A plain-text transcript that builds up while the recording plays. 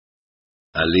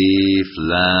Alif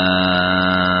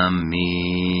Lam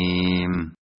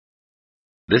Mim.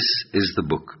 This is the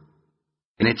book.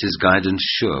 In it is guidance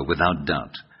sure without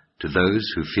doubt to those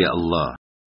who fear Allah,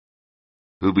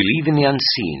 who believe in the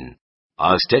unseen,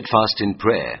 are steadfast in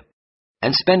prayer,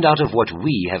 and spend out of what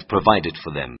we have provided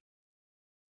for them,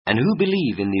 and who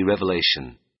believe in the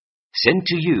revelation sent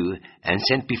to you and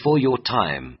sent before your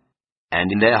time, and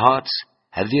in their hearts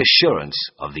have the assurance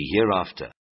of the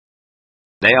hereafter.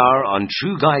 They are on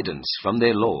true guidance from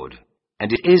their Lord,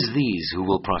 and it is these who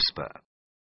will prosper.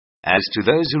 As to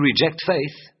those who reject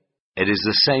faith, it is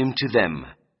the same to them.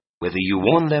 Whether you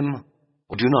warn them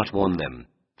or do not warn them,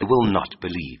 they will not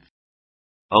believe.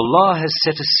 Allah has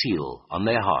set a seal on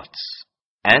their hearts,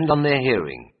 and on their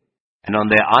hearing, and on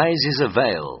their eyes is a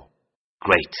veil.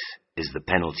 Great is the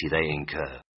penalty they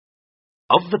incur.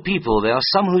 Of the people there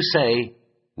are some who say,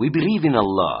 "We believe in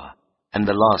Allah and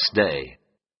the last day,"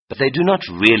 but they do not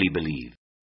really believe.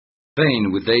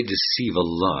 fain would they deceive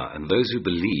Allah and those who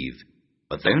believe,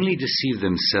 but they only deceive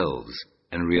themselves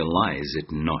and realize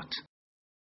it not.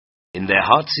 In their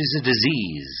hearts is a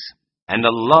disease, and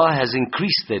Allah has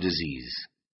increased their disease,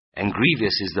 and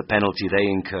grievous is the penalty they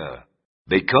incur,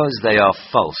 because they are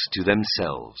false to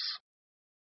themselves.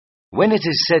 When it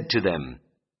is said to them,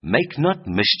 "Make not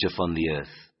mischief on the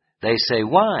earth," they say,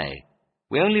 "Why?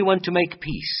 We only want to make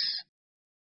peace."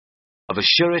 Of a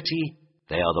surety,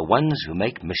 they are the ones who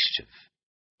make mischief,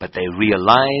 but they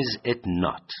realize it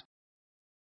not.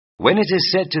 When it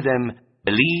is said to them,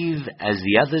 "Believe as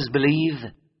the others believe,"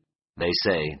 they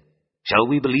say, "Shall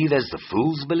we believe as the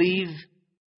fools believe?"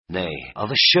 Nay,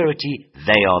 of a surety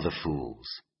they are the fools,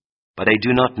 but they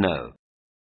do not know.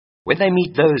 When they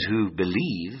meet those who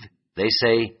believe, they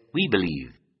say, "We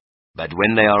believe." But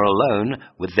when they are alone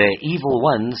with their evil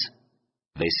ones,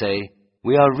 they say,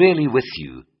 "We are really with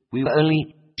you. We were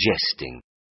only jesting."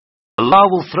 Allah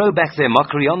will throw back their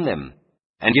mockery on them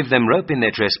and give them rope in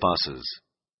their trespasses,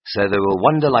 so they will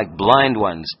wander like blind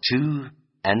ones to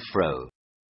and fro.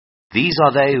 These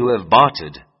are they who have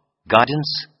bartered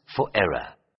guidance for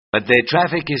error, but their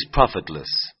traffic is profitless,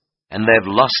 and they have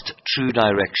lost true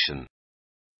direction.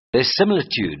 Their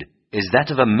similitude is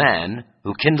that of a man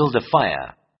who kindled a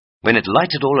fire. When it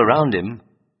lighted all around him,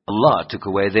 Allah took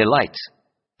away their light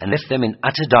and left them in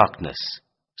utter darkness,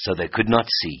 so they could not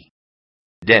see.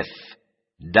 Deaf,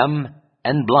 dumb,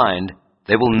 and blind,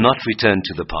 they will not return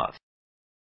to the path.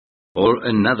 Or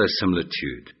another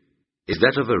similitude is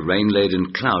that of a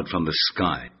rain-laden cloud from the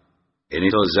sky. In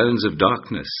it are zones of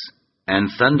darkness, and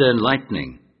thunder and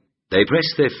lightning. They press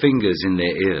their fingers in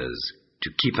their ears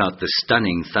to keep out the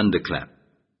stunning thunderclap,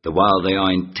 the while they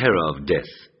are in terror of death.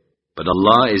 But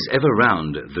Allah is ever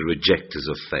round the rejectors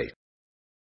of faith.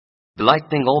 The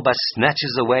lightning all but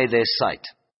snatches away their sight.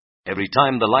 Every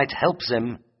time the light helps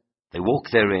them, they walk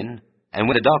therein, and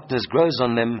when the darkness grows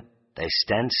on them, they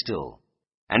stand still.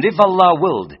 And if Allah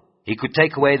willed, He could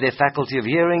take away their faculty of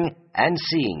hearing and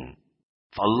seeing.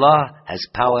 For Allah has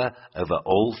power over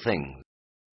all things.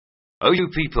 O you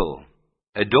people,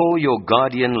 adore your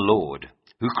guardian Lord,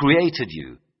 who created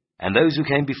you, and those who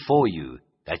came before you,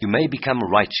 that you may become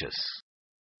righteous.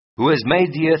 Who has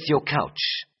made the earth your couch,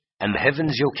 and the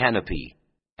heavens your canopy,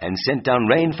 and sent down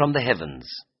rain from the heavens,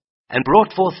 and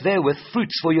brought forth therewith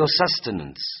fruits for your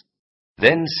sustenance.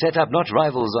 Then set up not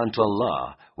rivals unto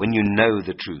Allah, when you know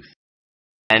the truth.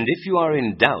 And if you are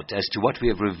in doubt as to what we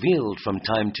have revealed from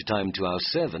time to time to our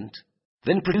servant,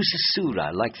 then produce a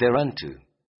surah like thereunto,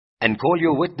 and call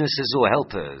your witnesses or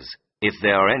helpers, if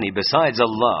there are any besides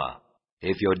Allah,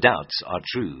 if your doubts are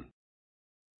true.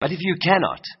 But if you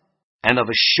cannot, and of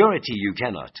a surety you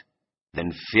cannot,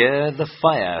 then fear the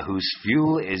fire whose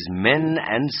fuel is men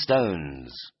and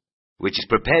stones, which is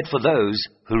prepared for those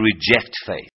who reject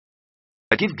faith.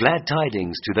 But give glad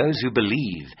tidings to those who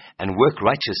believe and work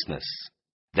righteousness,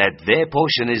 that their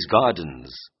portion is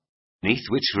gardens, neath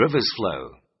which rivers flow.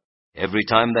 Every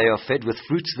time they are fed with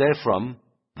fruits therefrom,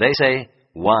 they say,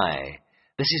 "Why,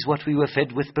 this is what we were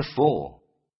fed with before."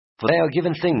 For they are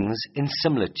given things in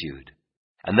similitude,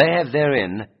 and they have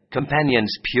therein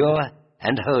companions pure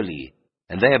and holy,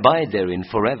 and they abide therein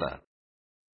forever.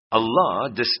 Allah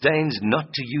disdains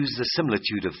not to use the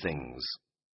similitude of things,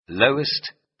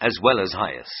 lowest as well as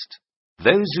highest.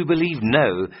 Those who believe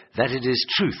know that it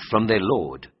is truth from their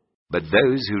Lord, but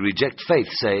those who reject faith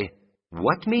say,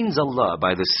 "What means Allah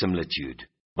by this similitude?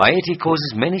 By it He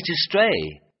causes many to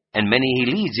stray, and many He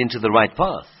leads into the right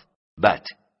path. But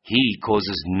He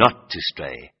causes not to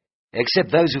stray, except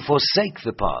those who forsake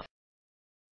the path."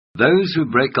 Those who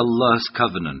break Allah's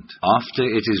covenant after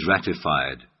it is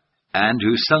ratified, and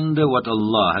who sunder what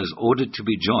Allah has ordered to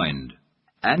be joined,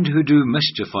 and who do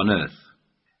mischief on earth,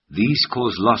 these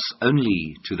cause loss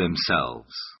only to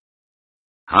themselves.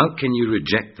 How can you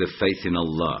reject the faith in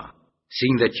Allah,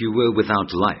 seeing that you were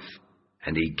without life,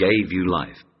 and He gave you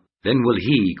life? Then will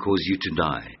He cause you to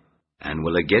die, and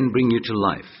will again bring you to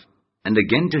life, and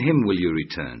again to Him will you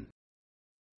return.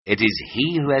 It is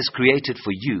He who has created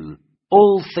for you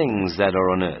all things that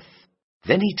are on earth.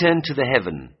 Then He turned to the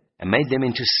heaven and made them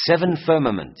into 7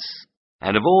 firmaments,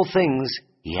 and of all things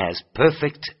He has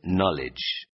perfect knowledge.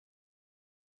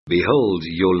 Behold,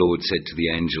 your Lord said to the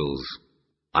angels,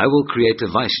 I will create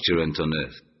a vicegerent on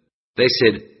earth. They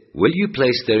said, Will you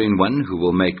place therein one who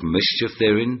will make mischief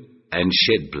therein, and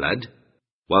shed blood,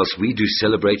 whilst we do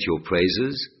celebrate your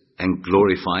praises, and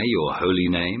glorify your holy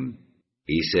name?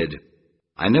 He said,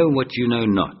 I know what you know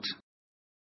not.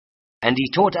 And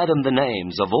He taught Adam the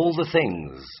names of all the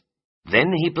things.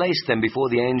 Then He placed them before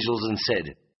the angels and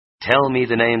said, Tell me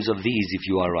the names of these if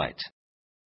you are right.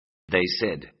 They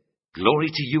said, Glory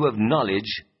to you of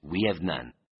knowledge, we have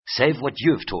none, save what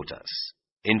you have taught us.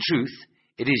 In truth,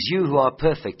 it is you who are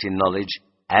perfect in knowledge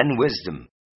and wisdom.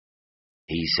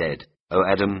 He said, O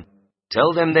Adam,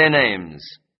 tell them their names.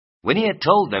 When he had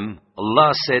told them,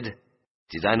 Allah said,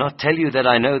 Did I not tell you that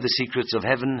I know the secrets of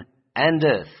heaven and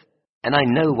earth, and I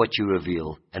know what you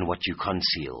reveal and what you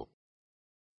conceal?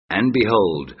 And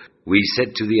behold, we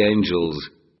said to the angels,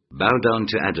 Bow down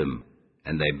to Adam,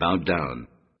 and they bowed down.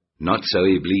 Not so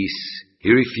Iblis,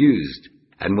 he refused,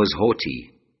 and was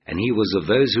haughty, and he was of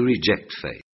those who reject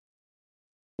faith.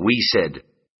 We said,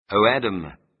 O Adam,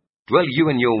 dwell you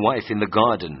and your wife in the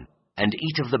garden, and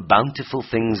eat of the bountiful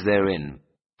things therein,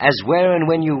 as where and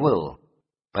when you will,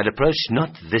 but approach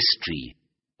not this tree,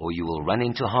 or you will run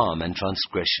into harm and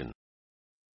transgression.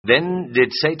 Then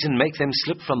did Satan make them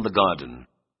slip from the garden,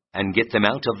 and get them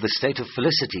out of the state of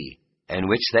felicity in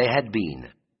which they had been.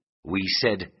 We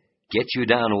said, Get you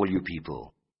down, all you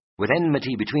people. With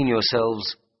enmity between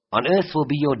yourselves, on earth will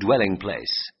be your dwelling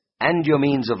place, and your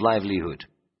means of livelihood,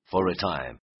 for a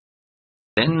time.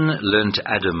 Then learnt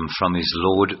Adam from his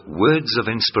Lord words of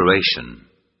inspiration,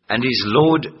 and his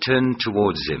Lord turned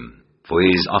towards him, for he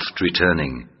is oft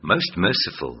returning, most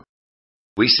merciful.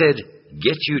 We said,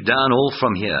 Get you down all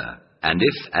from here, and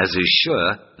if, as is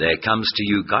sure, there comes to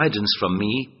you guidance from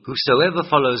me, whosoever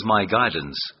follows my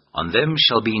guidance, on them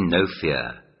shall be no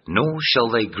fear, nor shall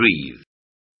they grieve.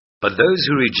 But those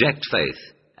who reject faith,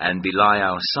 and belie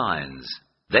our signs,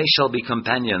 they shall be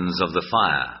companions of the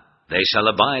fire, they shall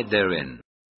abide therein.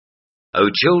 O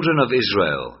children of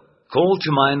Israel, call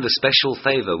to mind the special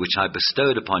favor which I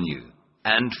bestowed upon you,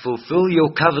 and fulfill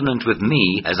your covenant with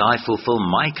me as I fulfill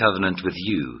my covenant with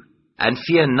you, and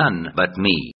fear none but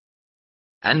me.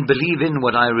 And believe in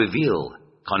what I reveal,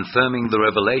 confirming the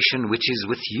revelation which is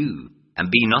with you, and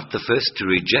be not the first to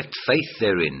reject faith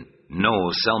therein,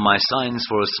 nor sell my signs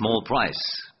for a small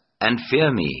price, and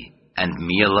fear me, and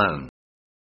me alone.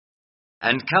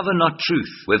 And cover not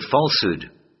truth with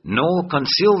falsehood, nor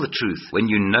conceal the truth when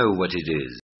you know what it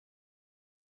is.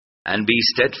 And be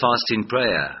steadfast in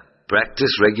prayer,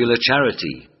 practice regular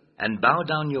charity, and bow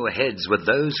down your heads with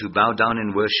those who bow down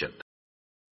in worship.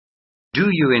 Do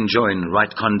you enjoin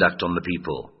right conduct on the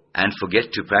people, and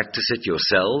forget to practice it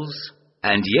yourselves?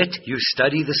 And yet you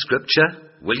study the scripture,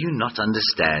 will you not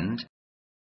understand?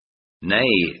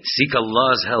 Nay, seek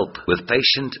Allah's help with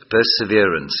patient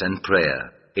perseverance and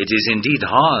prayer. It is indeed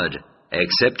hard,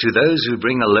 except to those who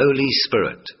bring a lowly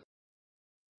spirit,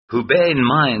 who bear in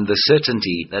mind the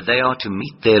certainty that they are to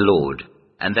meet their Lord,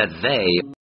 and that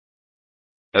they,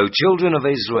 O children of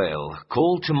Israel,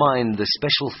 call to mind the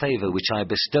special favor which I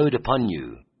bestowed upon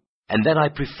you, and that I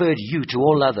preferred you to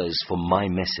all others for my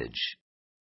message.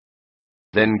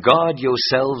 Then guard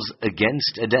yourselves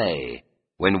against a day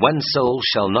when one soul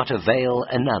shall not avail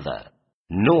another,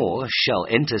 nor shall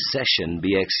intercession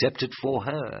be accepted for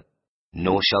her,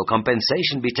 nor shall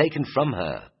compensation be taken from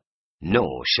her,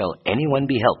 nor shall anyone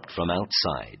be helped from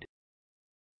outside.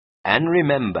 And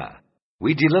remember,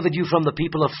 we delivered you from the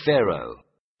people of Pharaoh.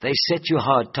 They set you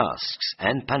hard tasks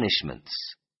and punishments,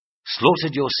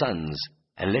 slaughtered your sons,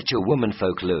 and let your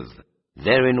womenfolk live.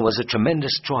 Therein was a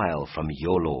tremendous trial from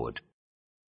your Lord.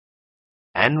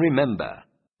 And remember,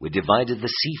 we divided the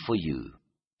sea for you,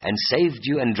 and saved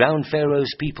you and drowned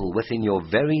Pharaoh's people within your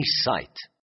very sight.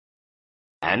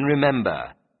 And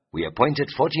remember, we appointed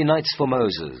 40 nights for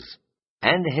Moses,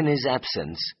 and in his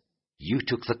absence you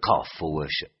took the calf for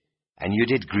worship, and you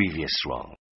did grievous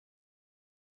wrong.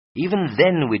 Even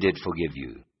then we did forgive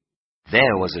you.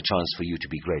 There was a chance for you to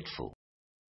be grateful.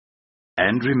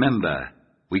 And remember,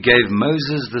 we gave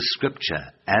Moses the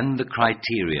scripture and the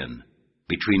criterion.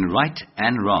 Between right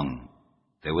and wrong,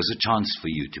 there was a chance for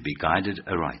you to be guided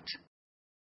aright.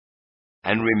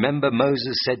 And remember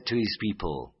Moses said to his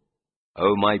people,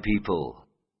 O my people,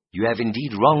 you have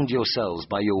indeed wronged yourselves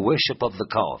by your worship of the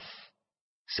calf.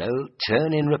 So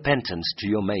turn in repentance to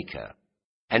your Maker,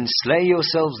 and slay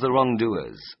yourselves the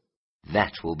wrongdoers.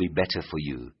 That will be better for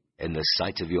you in the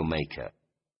sight of your Maker.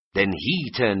 Then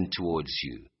he turned towards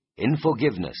you in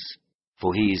forgiveness,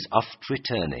 for he is oft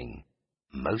returning,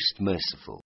 most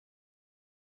merciful.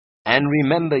 And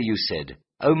remember you said,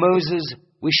 O Moses,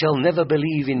 we shall never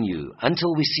believe in you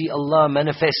until we see Allah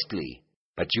manifestly.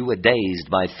 But you were dazed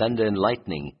by thunder and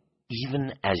lightning,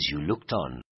 even as you looked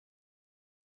on.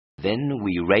 Then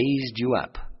we raised you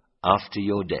up after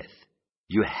your death.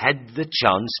 You had the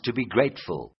chance to be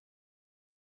grateful.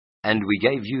 And we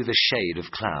gave you the shade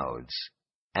of clouds,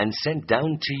 and sent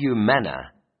down to you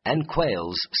manna and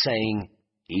quails, saying,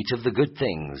 Eat of the good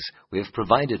things we have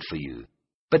provided for you.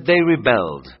 But they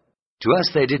rebelled. To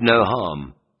us they did no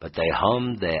harm, but they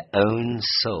harmed their own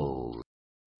souls.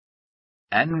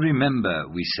 And remember,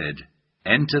 we said,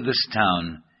 enter this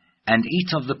town, and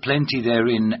eat of the plenty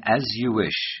therein as you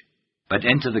wish. But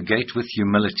enter the gate with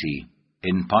humility,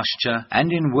 in posture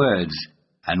and in words,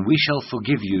 and we shall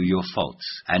forgive you your faults,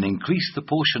 and increase the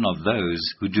portion of those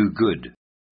who do good.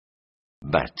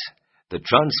 But the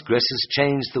transgressors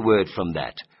changed the word from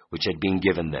that which had been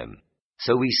given them.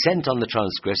 So we sent on the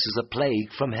transgressors a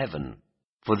plague from heaven,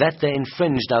 for that they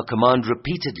infringed our command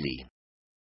repeatedly.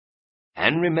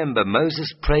 And remember,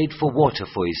 Moses prayed for water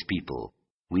for his people.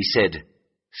 We said,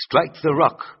 Strike the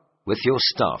rock with your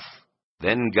staff.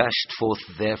 Then gushed forth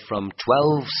therefrom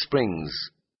 12 springs.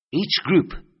 Each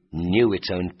group knew its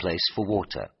own place for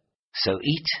water. So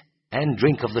eat and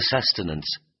drink of the sustenance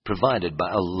provided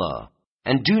by Allah,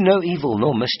 and do no evil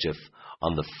nor mischief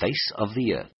on the face of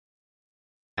the earth.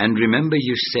 And remember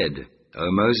you said, O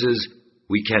Moses,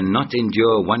 we cannot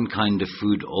endure one kind of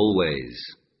food always.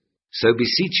 So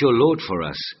beseech your Lord for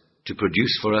us, to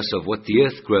produce for us of what the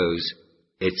earth grows,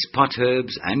 its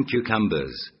potherbs and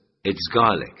cucumbers, its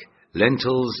garlic,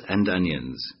 lentils and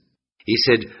onions. He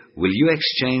said, Will you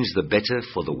exchange the better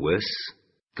for the worse?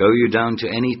 Go you down to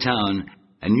any town,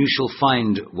 and you shall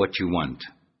find what you want.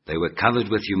 They were covered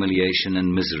with humiliation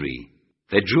and misery.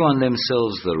 They drew on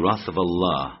themselves the wrath of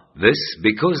Allah. This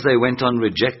because they went on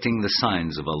rejecting the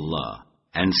signs of Allah,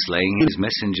 and slaying His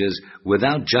messengers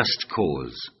without just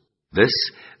cause. This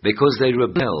because they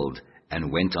rebelled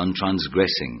and went on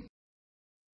transgressing.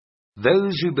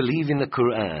 Those who believe in the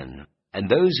Quran, and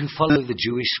those who follow the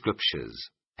Jewish scriptures,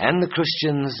 and the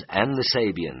Christians and the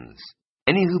Sabians,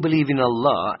 any who believe in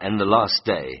Allah and the last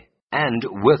day, and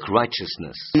work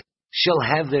righteousness, shall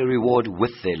have their reward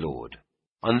with their Lord.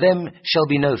 On them shall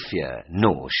be no fear,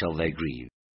 nor shall they grieve.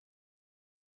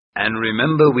 And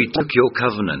remember we took your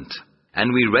covenant,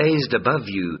 and we raised above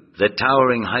you the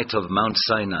towering height of Mount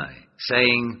Sinai,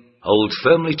 saying, Hold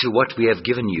firmly to what we have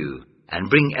given you, and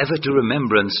bring ever to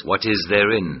remembrance what is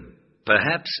therein.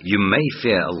 Perhaps you may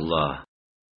fear Allah.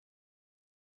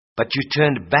 But you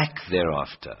turned back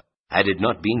thereafter. Had it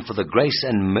not been for the grace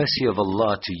and mercy of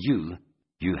Allah to you,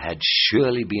 you had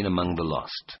surely been among the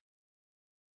lost.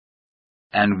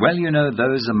 And well you know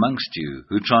those amongst you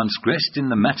who transgressed in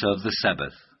the matter of the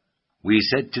Sabbath. We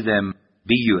said to them,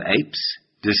 Be you apes,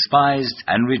 despised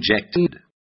and rejected.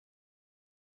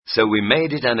 So we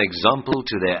made it an example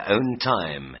to their own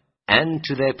time, and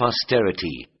to their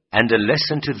posterity, and a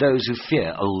lesson to those who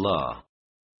fear Allah.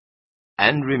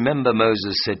 And remember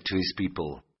Moses said to his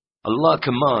people, Allah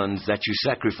commands that you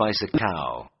sacrifice a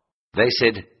cow. They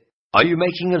said, Are you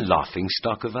making a laughing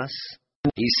stock of us?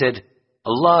 He said,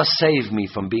 Allah save me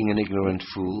from being an ignorant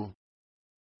fool.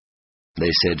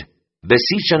 They said,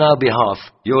 Beseech on our behalf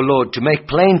your Lord to make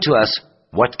plain to us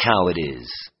what cow it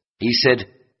is. He said,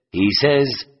 He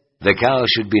says, the cow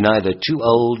should be neither too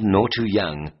old nor too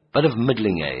young, but of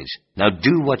middling age. Now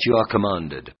do what you are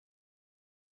commanded.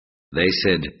 They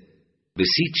said,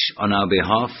 Beseech on our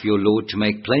behalf your Lord to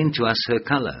make plain to us her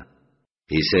color.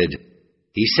 He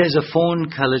says a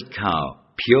fawn-colored cow,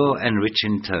 pure and rich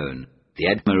in tone, the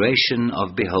admiration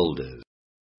of beholders.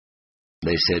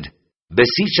 They said,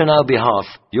 Beseech on our behalf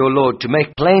your Lord to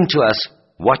make plain to us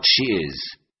what she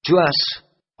is. To us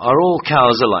are all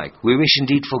cows alike. We wish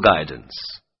indeed for guidance,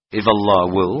 if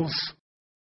Allah wills.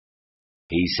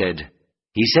 He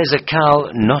says a cow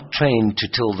not trained to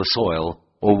till the soil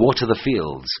or water the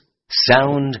fields,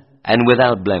 sound and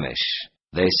without blemish.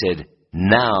 They said,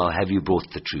 Now have you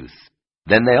brought the truth.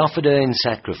 Then they offered her in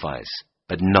sacrifice,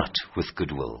 but not with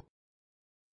goodwill.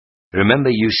 Remember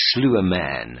you slew a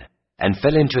man, and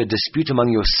fell into a dispute among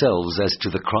yourselves as to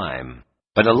the crime.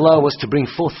 But Allah was to bring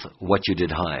forth what you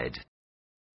did hide.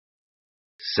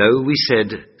 So we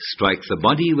said, Strike the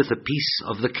body with a piece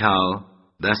of the cow,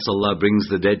 Thus Allah brings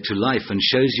the dead to life and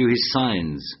shows you His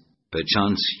signs.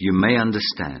 Perchance you may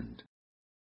understand.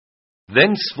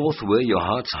 Thenceforth were your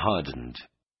hearts hardened.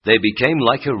 They became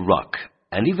like a rock,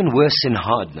 and even worse in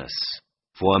hardness.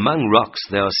 For among rocks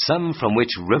there are some from which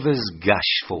rivers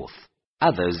gush forth.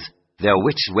 Others there are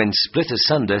which, when split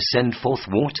asunder, send forth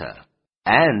water.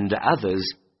 And others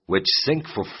which sink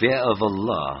for fear of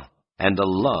Allah, and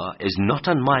Allah is not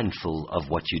unmindful of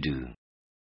what you do.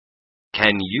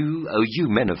 Can you, O you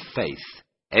men of faith,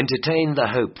 entertain the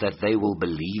hope that they will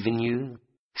believe in you,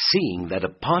 seeing that a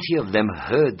party of them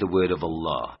heard the word of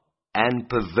Allah, and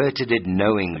perverted it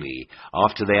knowingly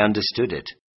after they understood it?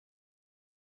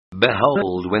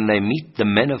 Behold, when they meet the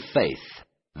men of faith,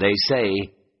 they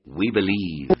say, "We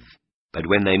believe." But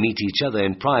when they meet each other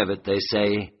in private, they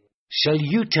say, "Shall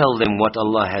you tell them what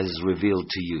Allah has revealed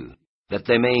to you, that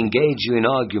they may engage you in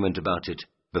argument about it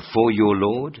before your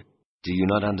Lord? Do you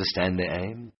not understand their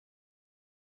aim?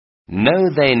 Know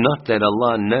they not that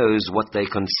Allah knows what they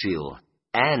conceal,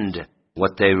 and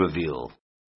what they reveal?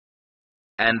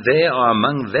 And there are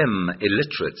among them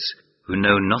illiterates who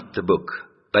know not the book,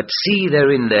 but see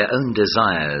therein their own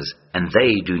desires, and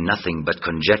they do nothing but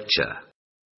conjecture.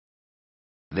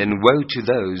 Then woe to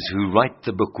those who write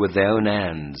the book with their own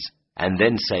hands, and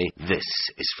then say, "This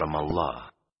is from Allah,"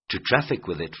 to traffic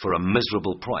with it for a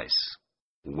miserable price.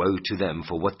 Woe to them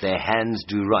for what their hands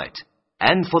do write,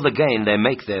 and for the gain they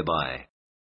make thereby.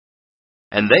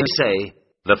 And they say,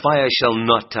 "The fire shall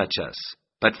not touch us,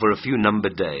 but for a few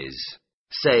numbered days."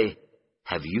 Say,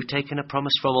 "Have you taken a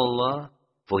promise from Allah?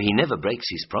 For He never breaks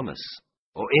His promise.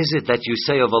 Or is it that you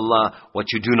say of Allah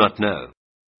what you do not know?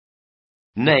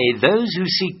 Nay, those who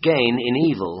seek gain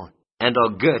in evil, and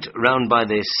are girt round by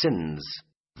their sins,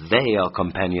 they are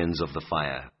companions of the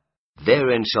fire.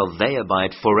 Therein shall they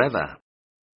abide forever.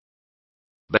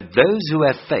 But those who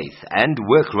have faith and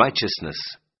work righteousness,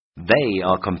 they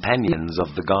are companions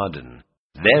of the garden.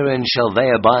 Therein shall they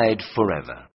abide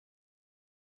forever.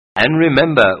 And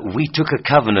remember, we took a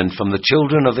covenant from the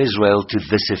children of Israel to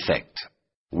this effect: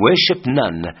 worship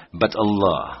none but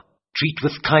Allah. Treat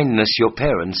with kindness your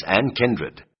parents and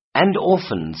kindred, and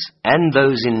orphans, and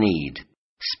those in need.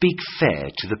 Speak fair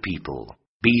to the people.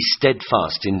 Be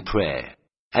steadfast in prayer,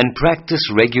 and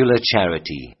practice regular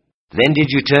charity. Then did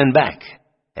you turn back,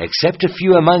 except a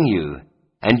few among you,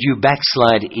 and you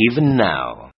backslide even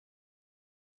now.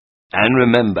 And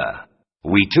remember,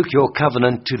 we took your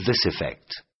covenant to this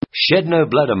effect: shed no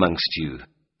blood amongst you,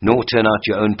 nor turn out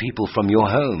your own people from your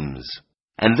homes.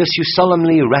 And this you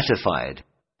solemnly ratified,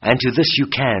 and to this you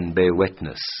can bear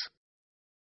witness.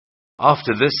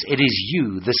 After this it is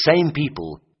you, the same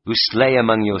people, who slay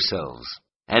among yourselves,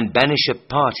 and banish a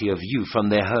party of you from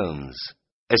their homes,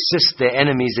 assist their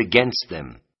enemies against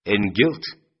them, in guilt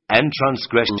and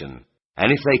transgression.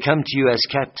 And if they come to you as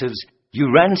captives,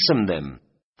 you ransom them,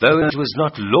 though it was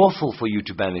not lawful for you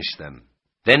to banish them.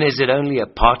 Then is it only a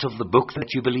part of the book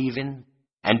that you believe in?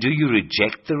 And do you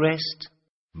reject the rest?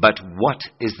 But what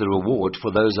is the reward for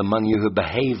those among you who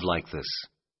behave like this,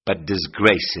 but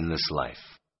disgrace in this life?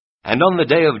 And on the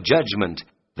day of judgment,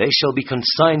 they shall be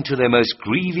consigned to their most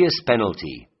grievous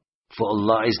penalty, for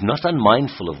Allah is not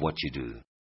unmindful of what you do.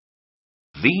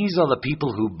 These are the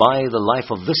people who buy the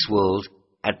life of this world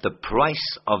at the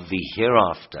price of the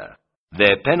hereafter.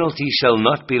 Their penalty shall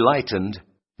not be lightened,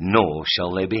 nor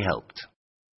shall they be helped.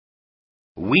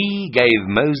 We gave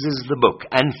Moses the book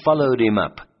and followed him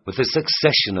up with a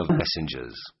succession of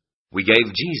messengers. We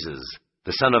gave Jesus,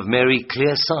 the son of Mary,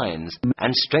 clear signs,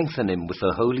 and strengthened him with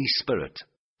the Holy Spirit.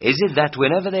 Is it that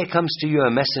whenever there comes to you a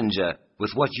messenger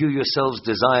with what you yourselves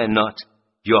desire not,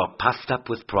 you are puffed up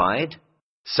with pride?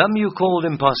 Some you called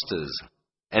impostors,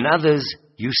 and others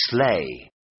you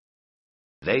slay.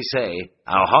 They say,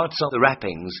 "Our hearts are the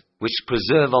wrappings which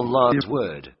preserve Allah's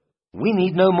word. We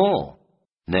need no more."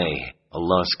 Nay,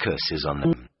 Allah's curse is on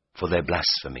them for their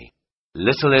blasphemy.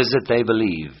 Little is it they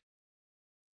believe.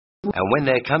 And when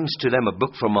there comes to them a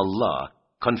book from Allah,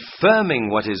 confirming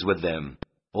what is with them,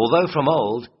 although from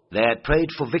old they had prayed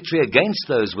for victory against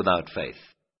those without faith,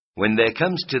 when there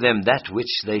comes to them that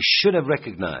which they should have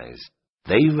recognized,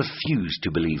 they refuse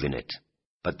to believe in it.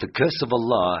 But the curse of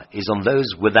Allah is on those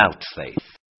without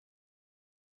faith.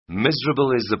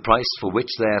 Miserable is the price for which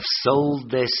they have sold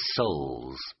their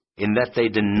souls, in that they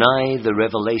deny the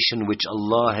revelation which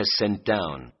Allah has sent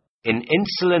down, in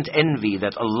insolent envy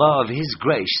that Allah of His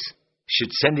grace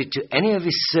should send it to any of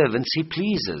His servants He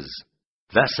pleases.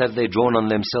 Thus have they drawn on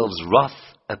themselves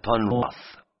wrath upon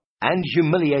wrath, and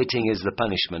humiliating is the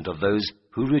punishment of those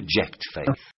who reject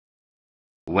faith.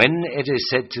 When it is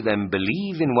said to them,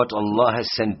 "Believe in what Allah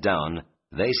has sent down,"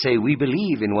 they say, "We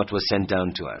believe in what was sent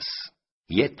down to us."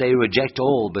 yet they reject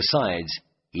all besides,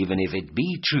 even if it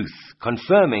be truth,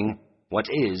 confirming what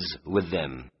is with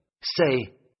them.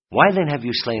 Say, why then have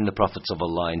you slain the prophets of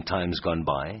Allah in times gone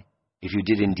by, if you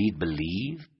did indeed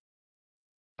believe?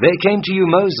 There came to you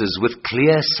Moses with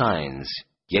clear signs,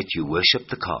 yet you worshipped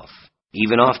the calf,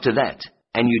 even after that,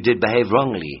 and you did behave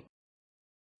wrongly.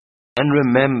 And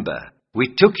remember,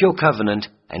 we took your covenant,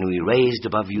 and we raised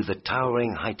above you the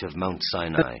towering height of Mount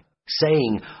Sinai,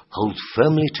 saying, hold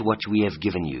firmly to what we have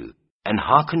given you, and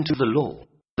hearken to the law.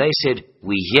 They said,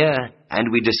 we hear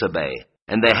and we disobey,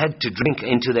 and they had to drink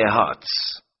into their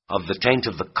hearts of the taint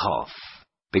of the calf,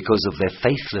 because of their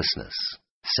faithlessness.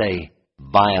 Say,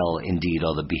 vile indeed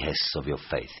are the behests of your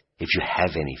faith, if you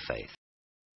have any faith.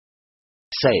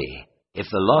 Say, if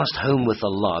the last home with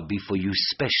Allah be for you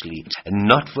specially, and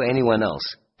not for anyone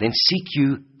else, then seek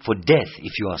you for death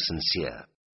if you are sincere.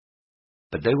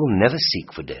 But they will never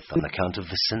seek for death on account of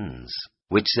the sins,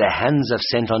 which their hands have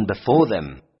sent on before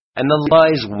them, and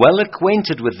Allah is well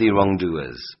acquainted with the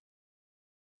wrongdoers.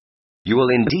 You will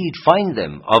indeed find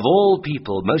them, of all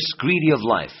people, most greedy of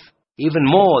life, even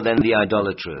more than the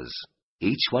idolaters.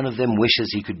 Each one of them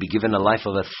wishes he could be given a life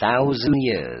of 1,000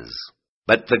 years.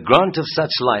 But the grant of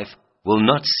such life will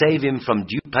not save him from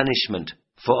due punishment,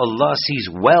 for Allah sees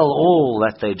well all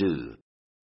that they do.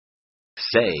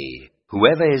 Say,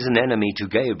 whoever is an enemy to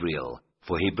Gabriel,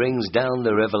 for he brings down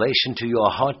the revelation to your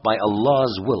heart by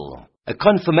Allah's will, a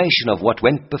confirmation of what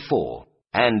went before,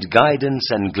 and guidance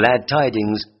and glad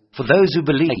tidings for those who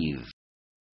believe.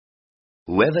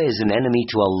 Whoever is an enemy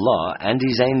to Allah and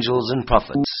His angels and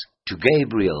prophets, to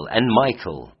Gabriel and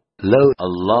Michael, lo,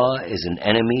 Allah is an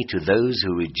enemy to those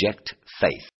who reject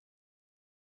faith.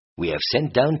 We have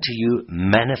sent down to you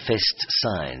manifest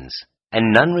signs,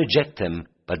 and none reject them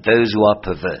but those who are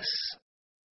perverse.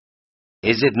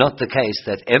 Is it not the case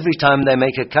that every time they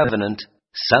make a covenant,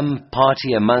 some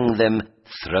party among them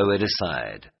throw it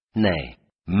aside? Nay,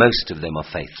 most of them are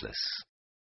faithless.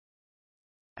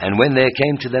 And when there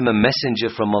came to them a messenger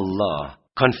from Allah,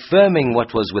 confirming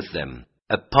what was with them,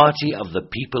 a party of the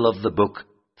people of the book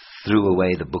threw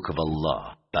away the book of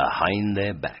Allah behind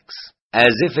their backs,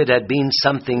 as if it had been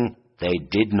something they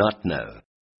did not know.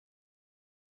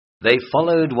 They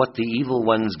followed what the evil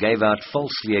ones gave out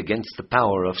falsely against the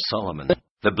power of Solomon.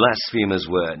 The blasphemers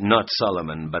were not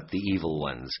Solomon, but the evil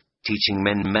ones, teaching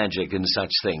men magic and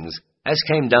such things, as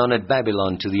came down at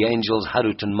Babylon to the angels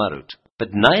Harut and Marut. But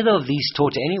neither of these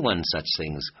taught anyone such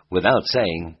things, without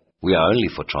saying, we are only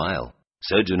for trial,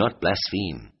 so do not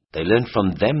blaspheme. They learned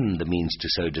from them the means to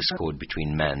sow discord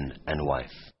between man and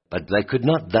wife. But they could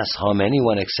not thus harm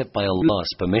anyone except by Allah's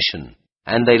permission.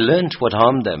 And they learnt what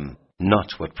harmed them,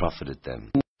 not what profited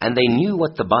them. And they knew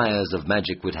what the buyers of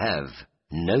magic would have,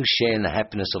 no share in the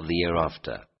happiness of the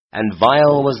hereafter. And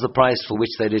vile was the price for which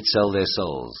they did sell their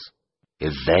souls.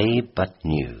 If they but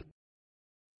knew.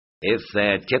 If they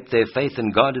had kept their faith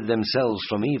and guarded themselves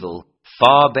from evil,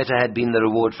 far better had been the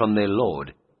reward from their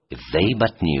Lord, if they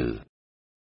but knew.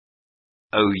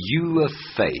 O you of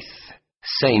faith,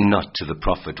 say not to the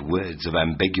Prophet words of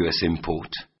ambiguous import,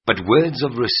 but words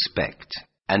of respect,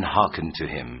 and hearken to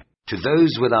him. To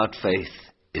those without faith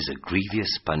is a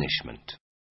grievous punishment.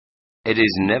 It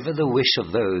is never the wish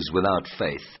of those without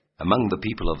faith among the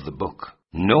people of the book,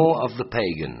 nor of the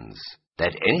pagans,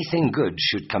 that anything good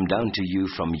should come down to you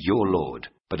from your Lord.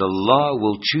 But Allah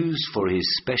will choose for His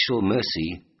special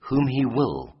mercy whom He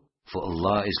will, for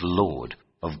Allah is Lord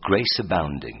of grace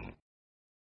abounding.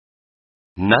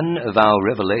 None of our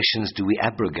revelations do we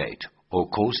abrogate or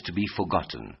cause to be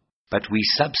forgotten, but we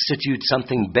substitute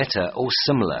something better or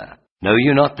similar. Know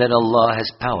you not that Allah has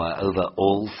power over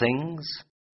all things?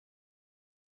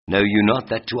 Know you not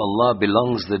that to Allah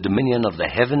belongs the dominion of the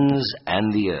heavens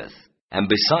and the earth, and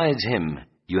besides Him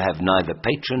you have neither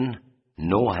patron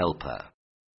nor helper?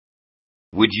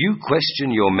 Would you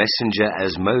question your messenger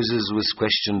as Moses was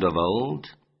questioned of old?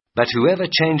 But whoever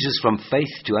changes from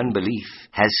faith to unbelief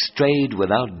has strayed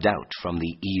without doubt from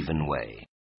the even way.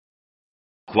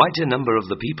 Quite a number of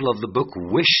the people of the book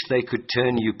wish they could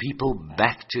turn you people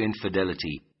back to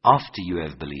infidelity after you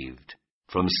have believed,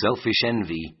 from selfish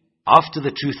envy, after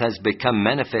the truth has become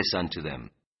manifest unto them.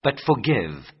 But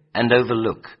forgive and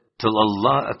overlook till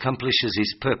Allah accomplishes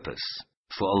His purpose,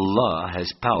 for Allah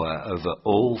has power over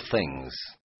all things.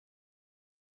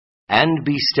 And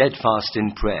be steadfast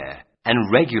in prayer,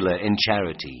 and regular in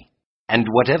charity, and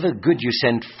whatever good you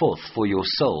send forth for your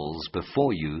souls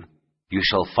before you, you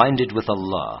shall find it with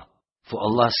Allah, for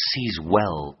Allah sees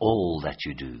well all that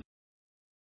you do.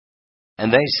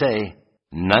 And they say,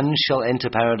 none shall enter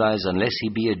paradise unless he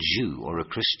be a Jew or a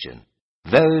Christian.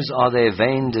 Those are their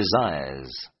vain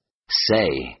desires.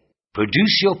 Say,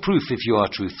 Produce your proof if you are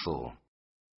truthful.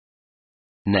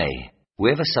 Nay,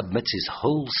 whoever submits his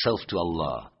whole self to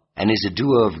Allah and is a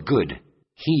doer of good,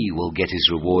 he will get his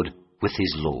reward with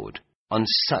his Lord. On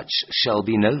such shall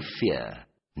be no fear,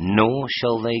 nor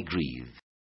shall they grieve.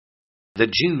 The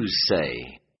Jews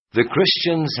say, the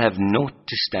Christians have naught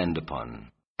to stand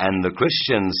upon, and the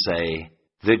Christians say,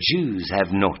 the Jews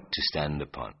have naught to stand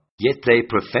upon. Yet they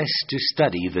profess to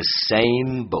study the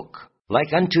same book.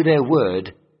 Like unto their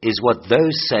word is what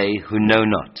those say who know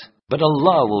not. But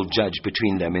Allah will judge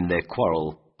between them in their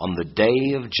quarrel on the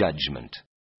day of judgment.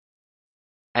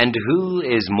 And who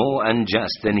is more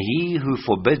unjust than he who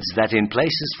forbids that in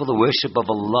places for the worship of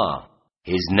Allah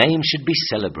his name should be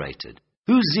celebrated,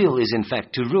 whose zeal is in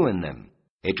fact to ruin them?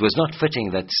 It was not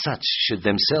fitting that such should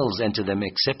themselves enter them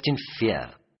except in fear.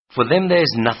 For them there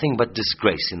is nothing but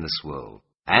disgrace in this world,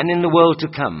 and in the world to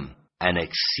come, an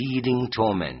exceeding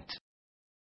torment.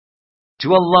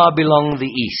 To Allah belong the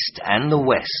east and the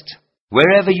west.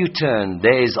 Wherever you turn,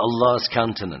 there is Allah's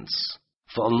countenance.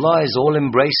 For Allah is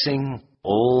all-embracing,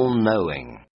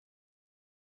 all-knowing.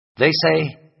 They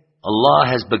say, Allah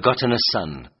has begotten a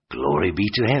son. Glory be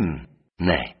to Him.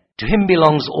 Nay, to Him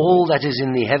belongs all that is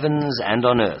in the heavens and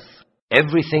on earth.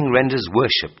 Everything renders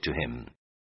worship to Him.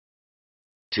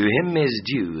 To Him is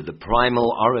due the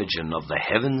primal origin of the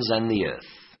heavens and the earth.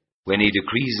 When He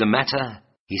decrees a matter,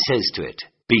 He says to it,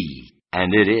 be,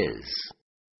 and it is.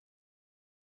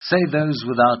 Say those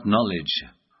without knowledge,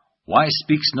 why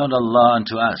speaks not Allah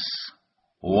unto us?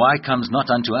 Or why comes not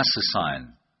unto us a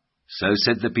sign? So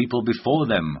said the people before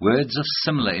them, words of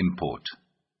similar import.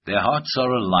 Their hearts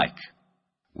are alike.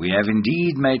 We have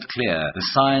indeed made clear the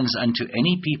signs unto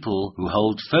any people who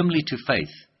hold firmly to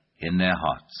faith in their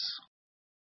hearts.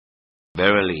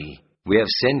 Verily, we have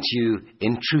sent you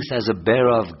in truth as a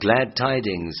bearer of glad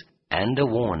tidings and a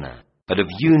warner. But of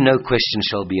you no question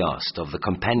shall be asked of the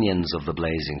companions of the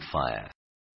blazing fire.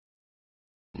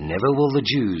 Never will the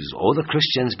Jews or the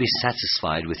Christians be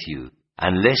satisfied with you,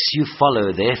 unless you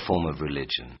follow their form of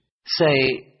religion.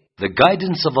 Say, the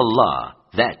guidance of Allah,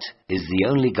 that is the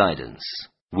only guidance.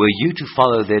 Were you to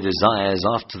follow their desires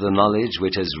after the knowledge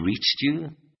which has reached you,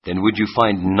 then would you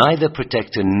find neither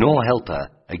protector nor helper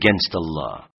against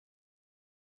Allah.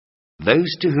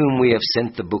 Those to whom we have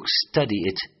sent the book study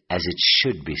it as it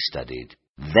should be studied.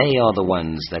 They are the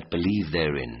ones that believe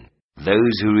therein.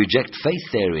 Those who reject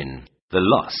faith therein, the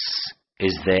loss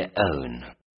is their own.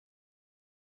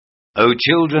 O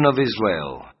children of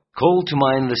Israel, call to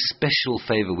mind the special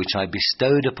favor which I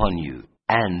bestowed upon you,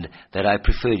 and that I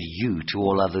preferred you to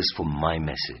all others for my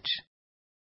message.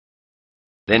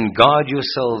 Then guard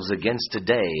yourselves against a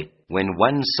day when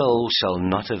one soul shall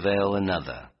not avail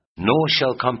another, nor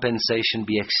shall compensation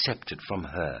be accepted from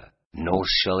her, nor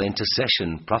shall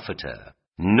intercession profit her,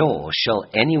 nor shall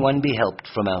anyone be helped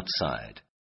from outside.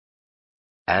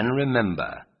 And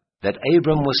remember that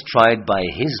Abram was tried by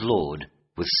his Lord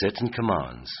with certain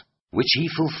commands, which he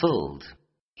fulfilled.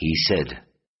 He said,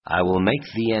 I will make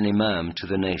thee an imam to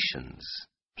the nations.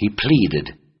 He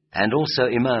pleaded, and also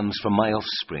imams from my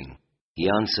offspring. He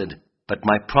answered, but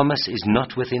my promise is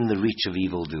not within the reach of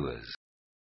evildoers.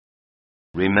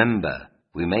 Remember,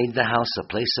 we made the house a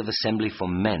place of assembly for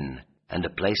men and a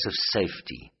place of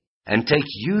safety. And take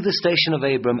you the station of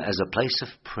Abram as a place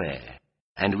of prayer.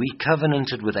 And we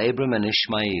covenanted with Abram and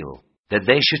Ishmael that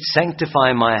they should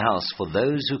sanctify my house for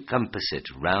those who compass it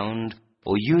round,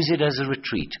 or use it as a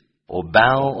retreat, or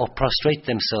bow or prostrate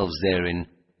themselves therein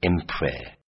in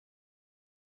prayer.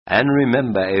 And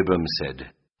remember, Abram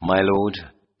said, my Lord,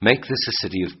 make this a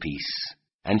city of peace,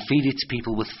 and feed its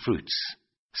people with fruits,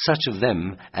 such of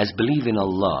them as believe in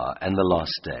Allah and the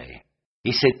last day.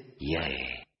 He said,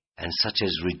 yea, and such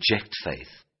as reject faith.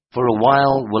 For a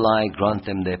while will I grant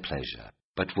them their pleasure,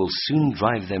 but will soon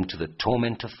drive them to the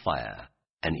torment of fire,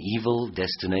 an evil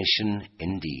destination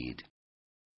indeed.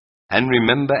 And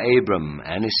remember, Abram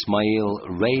and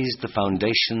Ishmael raised the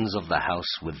foundations of the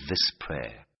house with this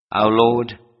prayer, Our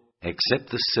Lord,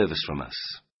 accept this service from us,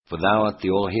 for Thou art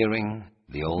the all-hearing,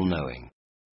 the all-knowing.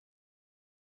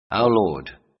 Our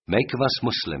Lord, make of us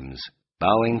Muslims,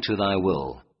 bowing to Thy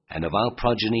will, and of our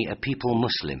progeny a people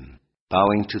Muslim,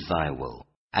 bowing to Thy will.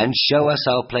 And show us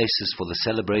our places for the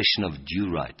celebration of due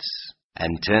rites,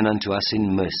 and turn unto us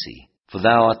in mercy, for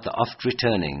Thou art the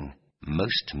oft-returning,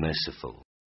 most merciful.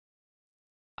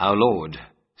 Our Lord,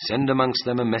 send amongst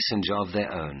them a messenger of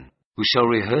their own, who shall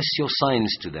rehearse your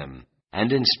signs to them,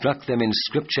 and instruct them in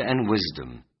scripture and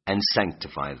wisdom, and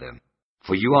sanctify them.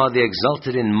 For you are the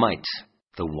exalted in might,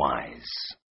 the wise.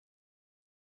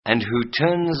 And who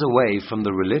turns away from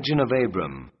the religion of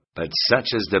Abram, but such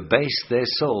as debase their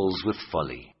souls with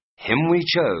folly. Him we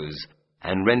chose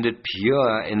and rendered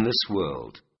pure in this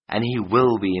world, and he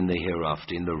will be in the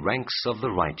hereafter in the ranks of the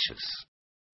righteous.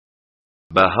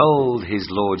 Behold, his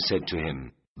Lord said to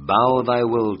him, Bow thy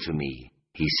will to me.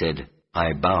 He said,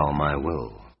 I bow my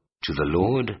will to the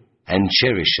Lord and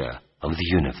cherisher of the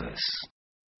universe.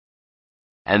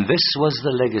 And this was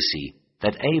the legacy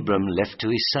that Abram left to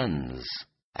his sons,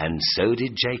 and so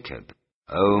did Jacob.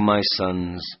 O my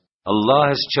sons, Allah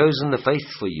has chosen the faith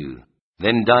for you.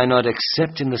 Then die not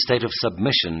except in the state of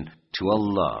submission to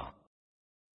Allah.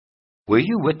 Were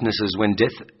you witnesses when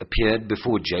death appeared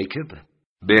before Jacob?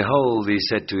 Behold, he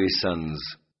said to his sons,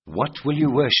 What will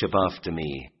you worship after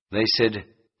me? They said,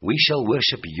 We shall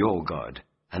worship your God,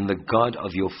 and the God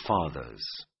of your fathers,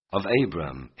 of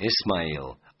Abraham,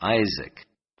 Ismail, Isaac,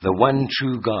 the one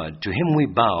true God, to him we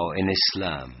bow in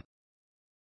Islam.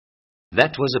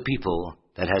 That was a people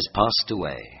that has passed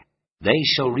away. They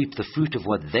shall reap the fruit of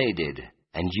what they did,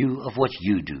 and you of what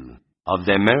you do. Of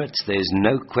their merits there is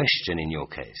no question in your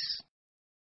case.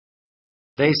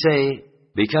 They say,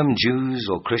 Become Jews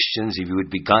or Christians if you would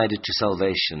be guided to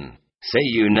salvation. Say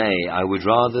you, Nay, I would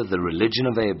rather the religion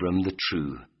of Abram the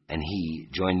true, and he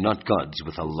joined not gods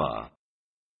with Allah.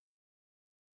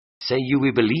 Say you,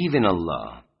 We believe in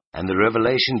Allah, and the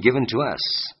revelation given to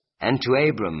us, and to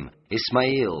Abram,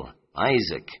 Ismail,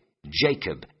 Isaac,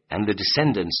 Jacob, and the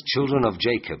descendants, children of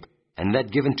Jacob, and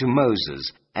that given to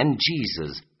Moses, and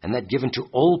Jesus, and that given to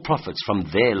all prophets from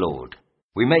their Lord.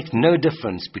 We make no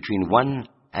difference between one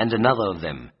and another of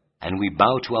them, and we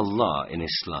bow to Allah in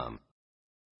Islam.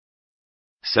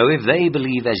 So if they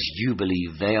believe as you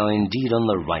believe, they are indeed on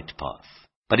the right path.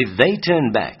 But if they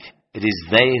turn back, it is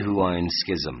they who are in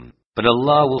schism. But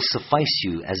Allah will suffice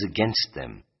you as against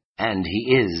them, and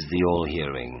He is the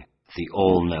all-hearing, the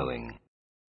all-knowing.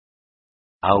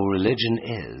 Our religion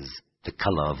is the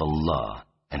color of Allah,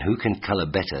 and who can color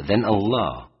better than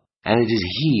Allah? And it is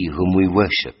He whom we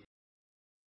worship.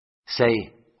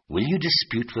 Say, will you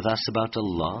dispute with us about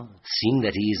Allah, seeing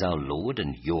that He is our Lord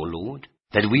and your Lord?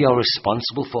 That we are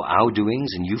responsible for our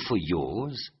doings and you for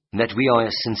yours? And that we are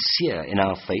sincere in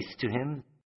our faith to Him?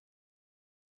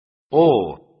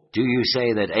 Or do you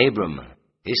say that Abram,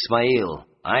 Ismail,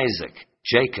 Isaac,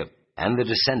 Jacob, and the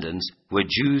descendants were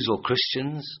Jews or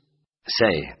Christians?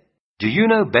 Say, do you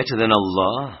know better than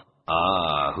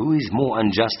Allah? Who is more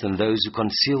unjust than those who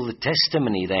conceal the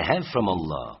testimony they have from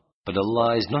Allah? But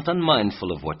Allah is not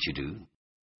unmindful of what you do.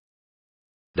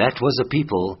 That was a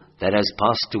people that has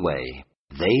passed away.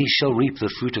 They shall reap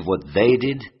the fruit of what they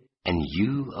did, and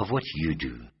you of what you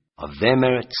do. Of their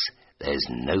merits, there is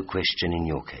no question in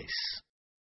your case.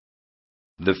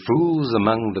 The fools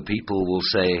among the people will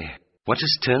say, What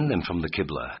has turned them from the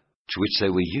Qibla, to which they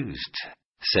were used?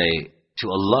 Say, to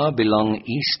Allah belong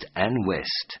east and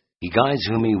west. He guides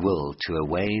whom He will to a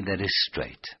way that is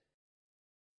straight.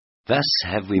 Thus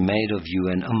have we made of you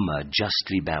an ummah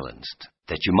justly balanced,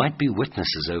 that you might be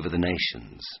witnesses over the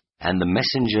nations, and the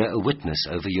messenger a witness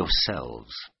over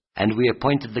yourselves. And we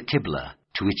appointed the Qibla,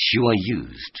 to which you are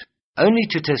used, only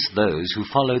to test those who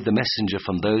followed the messenger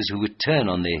from those who would turn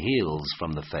on their heels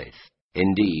from the faith.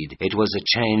 Indeed, it was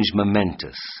a change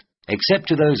momentous, except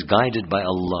to those guided by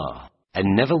Allah.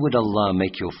 And never would Allah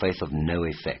make your faith of no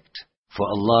effect. For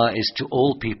Allah is to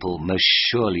all people most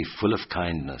surely full of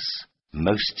kindness,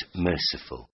 most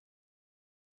merciful.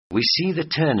 We see the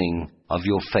turning of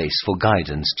your face for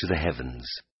guidance to the heavens.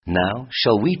 Now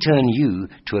shall we turn you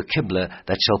to a Qibla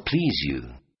that shall please you.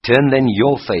 Turn then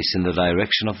your face in the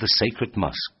direction of the sacred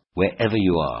mosque. Wherever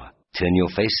you are, turn your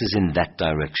faces in that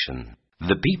direction.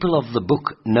 The people of the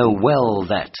book know well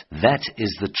that that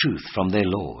is the truth from their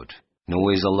Lord.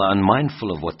 Nor is Allah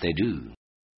unmindful of what they do.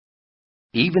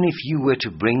 Even if you were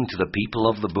to bring to the people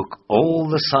of the book all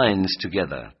the signs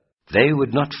together, they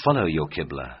would not follow your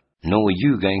Qibla, nor are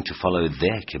you going to follow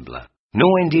their Qibla.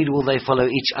 Nor indeed will they follow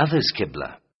each other's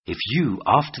Qibla. If you,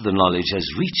 after the knowledge has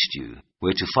reached you,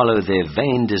 were to follow their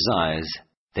vain desires,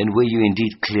 then were you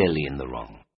indeed clearly in the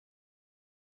wrong.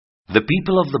 The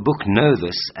people of the book know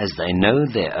this as they know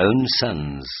their own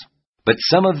sons, but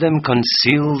some of them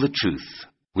conceal the truth,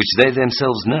 which they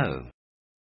themselves know.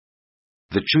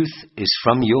 The truth is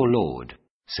from your Lord,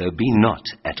 so be not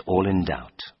at all in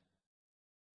doubt.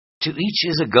 To each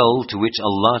is a goal to which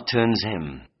Allah turns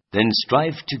him. Then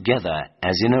strive together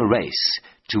as in a race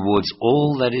towards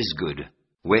all that is good.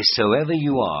 Wheresoever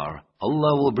you are,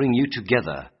 Allah will bring you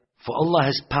together, for Allah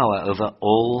has power over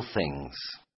all things.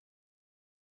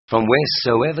 From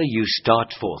wheresoever you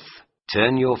start forth,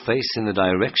 turn your face in the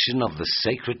direction of the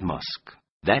sacred mosque.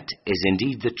 That is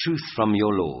indeed the truth from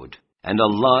your Lord, and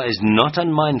Allah is not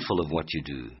unmindful of what you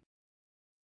do.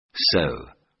 So,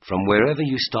 from wherever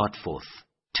you start forth,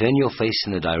 turn your face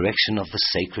in the direction of the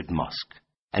sacred mosque.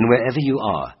 And wherever you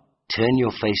are, turn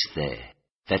your face there,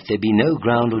 that there be no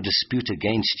ground or dispute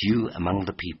against you among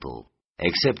the people,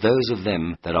 except those of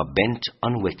them that are bent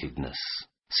on wickedness.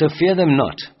 So fear them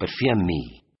not, but fear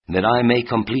me, that I may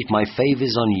complete my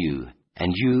favors on you,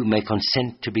 and you may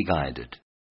consent to be guided.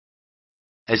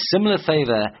 A similar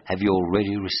favor have you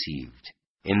already received,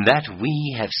 in that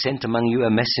we have sent among you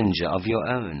a messenger of your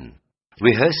own,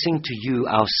 rehearsing to you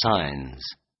our signs,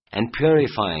 and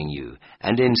purifying you,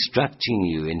 and instructing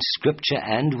you in scripture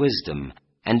and wisdom,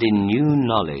 and in new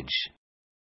knowledge.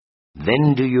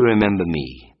 Then do you remember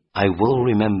me? I will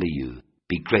remember you.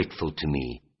 Be grateful to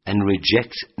me, and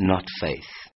reject not faith.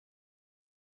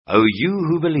 O you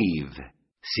who believe,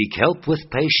 seek help with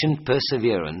patient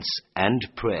perseverance and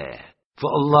prayer, for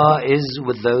Allah is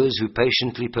with those who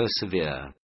patiently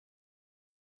persevere.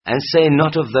 And say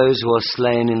not of those who are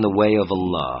slain in the way of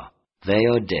Allah, they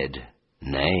are dead.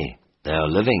 Nay, they are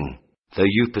living, though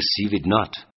you perceive it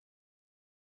not.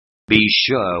 Be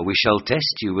sure we shall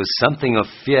test you with something of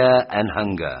fear and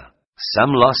hunger,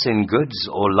 some loss in goods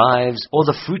or lives or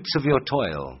the fruits of your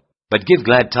toil. But give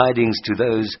glad tidings to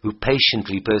those who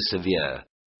patiently persevere,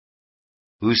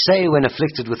 who say when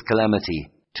afflicted with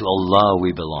calamity, to Allah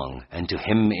we belong, and to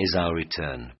Him is our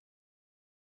return.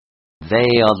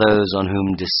 They are those on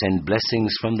whom descend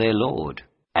blessings from their Lord,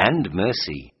 and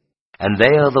mercy, and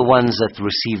they are the ones that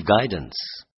receive guidance.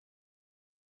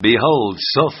 Behold,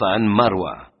 Safa and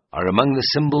Marwa are among the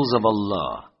symbols of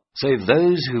Allah. So if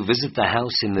those who visit the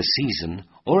house in the season,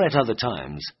 or at other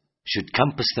times, should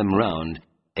compass them round,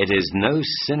 it is no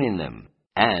sin in them.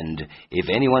 And if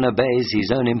anyone obeys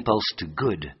his own impulse to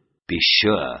good, be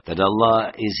sure that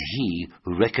Allah is He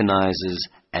who recognizes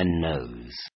and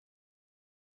knows.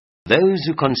 Those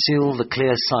who conceal the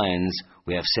clear signs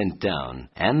we have sent down,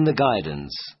 and the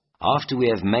guidance, after we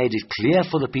have made it clear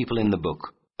for the people in the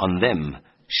book, on them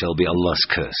shall be Allah's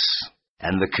curse,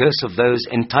 and the curse of those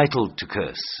entitled to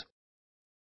curse.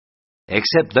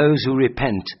 Except those who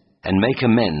repent and make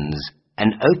amends,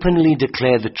 and openly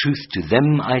declare the truth, to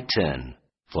them I turn,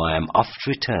 for I am oft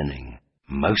returning,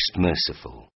 most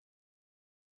merciful.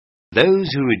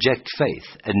 Those who reject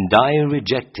faith and die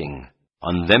rejecting,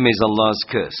 on them is Allah's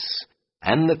curse,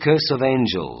 and the curse of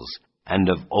angels, and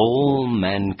of all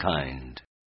mankind.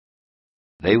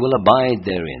 They will abide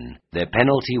therein, their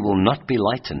penalty will not be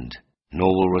lightened, nor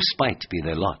will respite be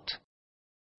their lot.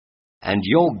 And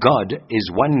your God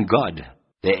is one God,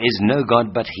 there is no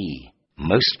God but He,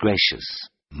 most gracious,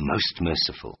 most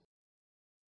merciful.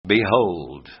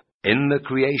 Behold, in the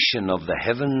creation of the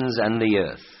heavens and the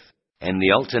earth, in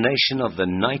the alternation of the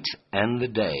night and the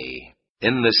day,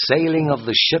 in the sailing of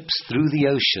the ships through the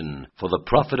ocean for the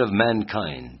profit of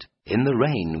mankind, in the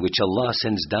rain which Allah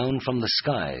sends down from the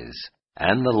skies,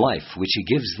 and the life which He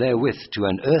gives therewith to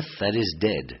an earth that is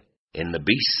dead, in the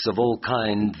beasts of all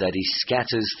kind that He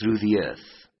scatters through the earth,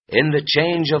 in the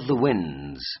change of the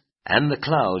winds, and the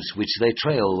clouds which they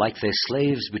trail like their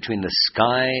slaves between the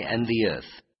sky and the earth.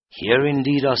 Here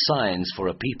indeed are signs for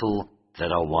a people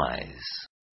that are wise.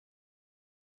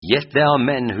 Yet there are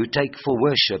men who take for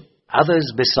worship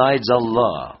others besides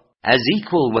Allah, as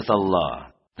equal with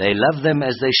Allah. They love them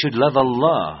as they should love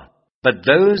Allah. But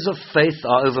those of faith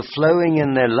are overflowing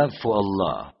in their love for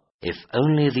Allah. If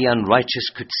only the unrighteous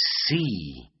could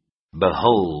see,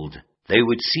 behold, they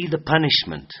would see the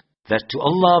punishment, that to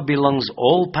Allah belongs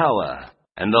all power,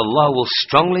 and Allah will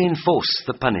strongly enforce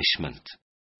the punishment.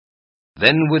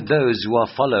 Then would those who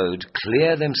are followed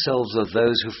clear themselves of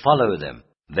those who follow them.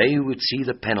 They would see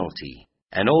the penalty,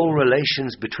 and all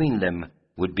relations between them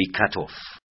would be cut off.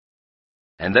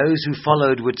 And those who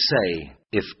followed would say,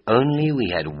 if only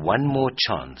we had one more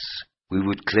chance, we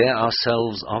would clear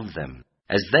ourselves of them,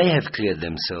 as they have cleared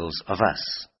themselves of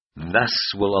us. Thus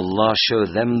will Allah show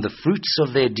them the fruits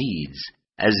of their deeds,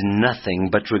 as nothing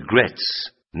but regrets,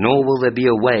 nor will there be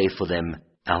a way for them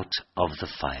out of the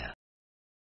fire.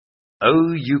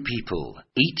 O you people,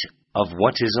 eat of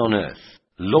what is on earth,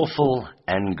 lawful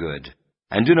and good,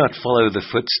 and do not follow the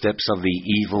footsteps of the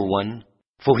evil one,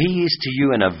 for he is to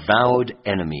you an avowed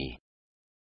enemy.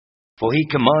 For he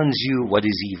commands you what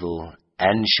is evil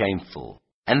and shameful,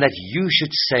 and that you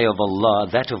should say of Allah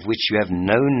that of which you have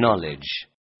no knowledge.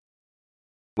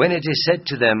 When it is said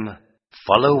to them,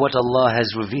 follow what Allah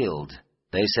has revealed,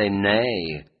 they say,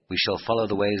 nay, we shall follow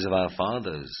the ways of our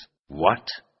fathers. What?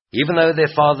 Even though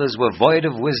their fathers were void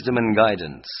of wisdom and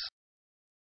guidance.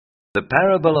 The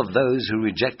parable of those who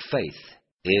reject faith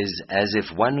is as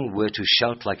if one were to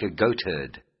shout like a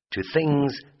goatherd to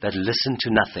things that listen to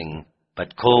nothing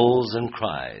but calls and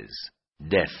cries,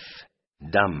 deaf,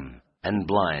 dumb, and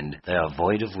blind, they are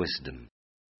void of wisdom.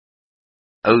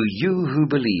 O you who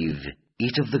believe,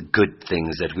 eat of the good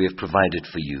things that we have provided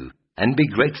for you, and be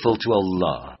grateful to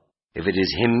Allah, if it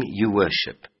is Him you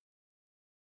worship.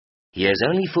 He has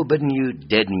only forbidden you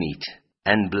dead meat,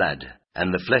 and blood,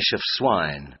 and the flesh of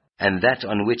swine, and that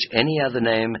on which any other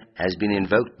name has been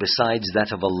invoked besides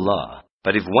that of Allah.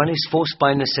 But if one is forced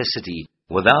by necessity,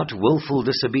 without willful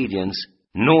disobedience,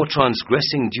 nor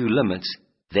transgressing due limits,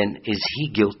 then is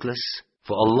he guiltless,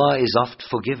 for Allah is oft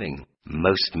forgiving,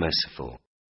 most merciful.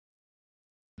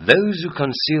 Those who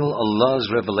conceal Allah's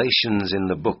revelations in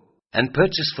the book, and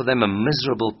purchase for them a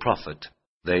miserable profit,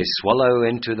 they swallow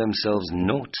into themselves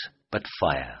naught but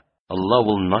fire. Allah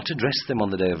will not address them on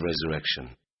the day of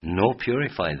resurrection, nor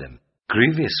purify them.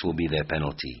 Grievous will be their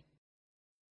penalty.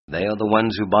 They are the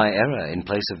ones who buy error in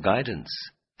place of guidance,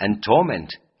 and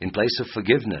torment in place of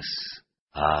forgiveness.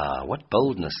 Ah, what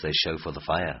boldness they show for the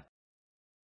fire.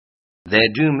 Their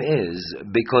doom is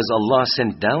because Allah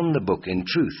sent down the book in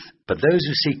truth, but those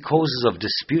who seek causes of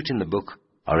dispute in the book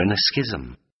are in a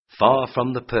schism, far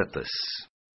from the purpose.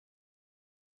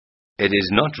 It is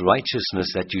not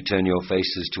righteousness that you turn your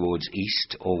faces towards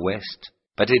east or west,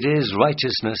 but it is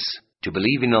righteousness to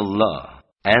believe in Allah,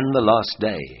 and the last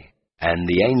day, and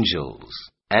the angels,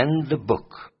 and the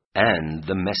book, and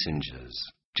the messengers,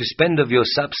 to spend of your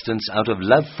substance out of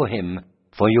love for Him,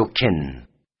 for your kin,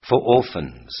 for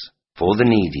orphans, for the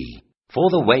needy, for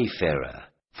the wayfarer,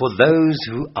 for those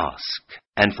who ask,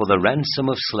 and for the ransom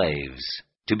of slaves,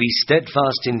 to be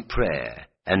steadfast in prayer,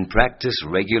 and practice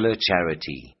regular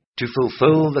charity, to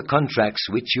fulfill the contracts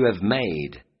which you have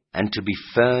made, and to be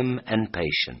firm and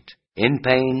patient, in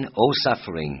pain or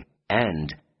suffering,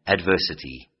 and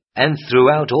adversity, and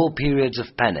throughout all periods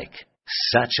of panic.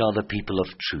 Such are the people of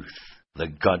truth, the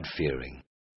God-fearing.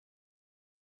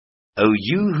 O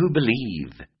you who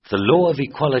believe, the law of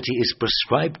equality is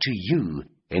prescribed to you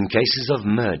in cases of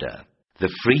murder,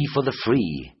 the free for the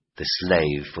free, the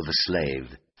slave for the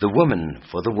slave, the woman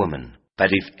for the woman. But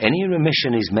if any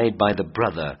remission is made by the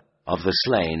brother of the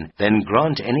slain, then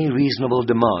grant any reasonable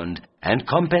demand, and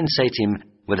compensate him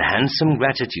with handsome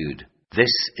gratitude.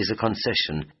 This is a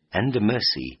concession and a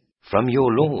mercy from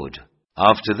your Lord.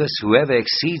 After this, whoever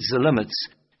exceeds the limits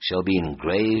shall be in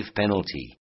grave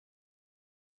penalty.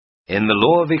 In the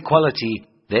law of equality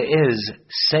there is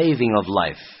saving of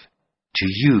life. To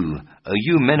you, O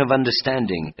you men of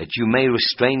understanding, that you may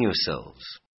restrain yourselves.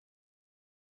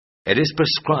 It is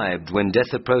prescribed when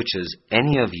death approaches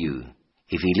any of you,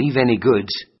 if he leave any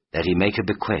goods, that he make a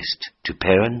bequest to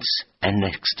parents and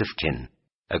next of kin,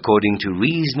 according to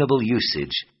reasonable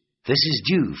usage. This is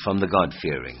due from the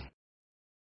God-fearing.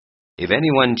 If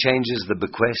anyone changes the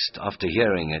bequest after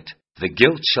hearing it, the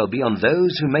guilt shall be on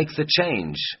those who make the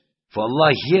change, for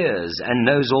Allah hears and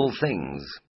knows all things.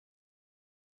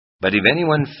 But if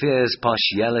anyone fears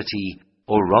partiality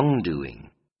or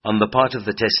wrongdoing on the part of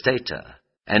the testator,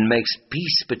 and makes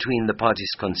peace between the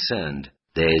parties concerned,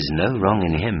 there is no wrong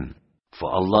in him,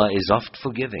 for Allah is oft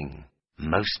forgiving,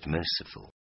 most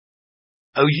merciful.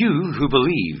 O you who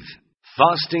believe,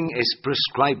 fasting is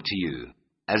prescribed to you,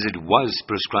 as it was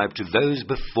prescribed to those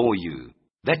before you,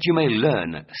 that you may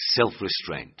learn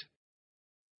self-restraint.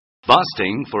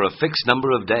 Fasting for a fixed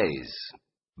number of days.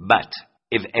 But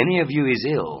if any of you is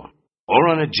ill, or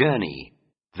on a journey,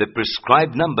 the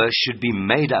prescribed number should be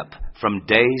made up from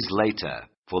days later.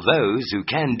 For those who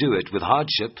can do it with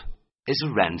hardship is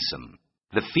a ransom,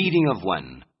 the feeding of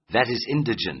one that is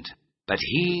indigent, but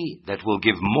he that will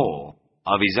give more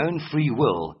of his own free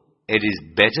will, it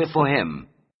is better for him,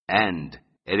 and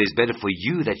it is better for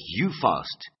you that you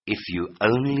fast, if you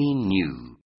only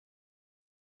knew.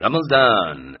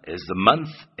 Ramadan is the month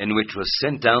in which was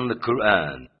sent down the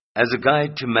Quran as a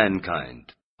guide to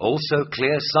mankind, also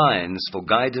clear signs for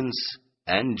guidance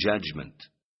and judgment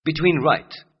between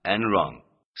right and wrong.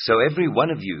 So every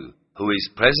one of you who is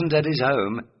present at his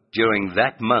home during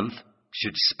that month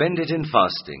should spend it in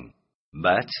fasting.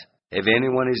 But if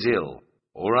anyone is ill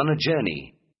or on a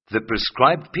journey, the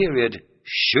prescribed period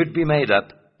should be made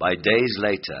up by days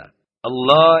later.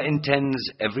 Allah intends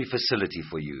every facility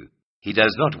for you. He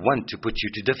does not want to put you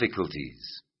to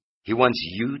difficulties. He wants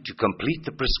you to complete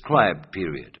the prescribed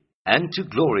period and to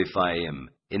glorify Him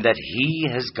in that He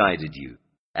has guided you,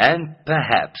 and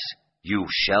perhaps you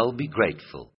shall be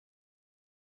grateful.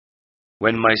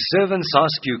 When my servants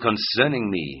ask you concerning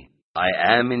me, I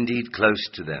am indeed close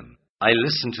to them. I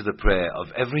listen to the prayer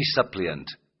of every suppliant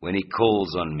when he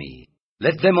calls on me.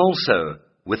 Let them also,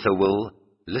 with a will,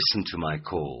 listen to my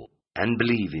call and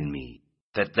believe in me,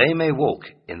 that they may walk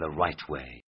in the right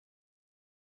way.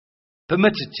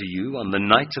 Permitted to you on the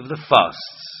night of the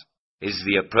fasts is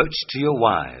the approach to your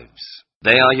wives.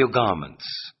 They are your garments,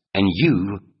 and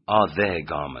you are their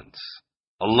garments.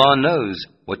 Allah knows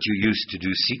what you used to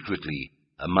do secretly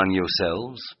among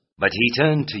yourselves, but He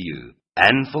turned to you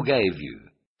and forgave you.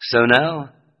 So now,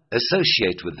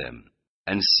 associate with them,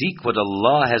 and seek what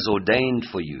Allah has ordained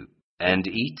for you, and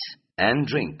eat and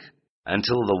drink,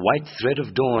 until the white thread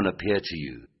of dawn appear to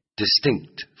you,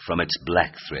 distinct from its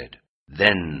black thread.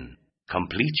 Then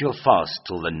complete your fast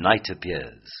till the night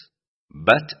appears.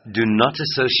 But do not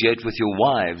associate with your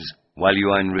wives while you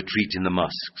are in retreat in the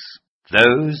mosques.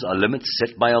 Those are limits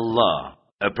set by Allah.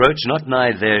 Approach not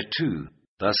nigh thereto.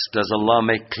 Thus does Allah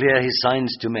make clear His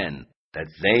signs to men, that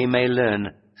they may learn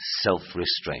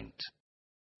self-restraint.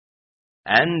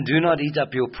 And do not eat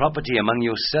up your property among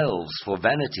yourselves for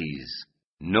vanities,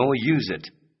 nor use it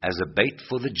as a bait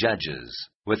for the judges,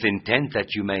 with intent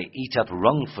that you may eat up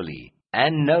wrongfully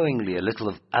and knowingly a little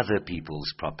of other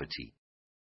people's property.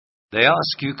 They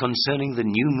ask you concerning the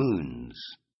new moons.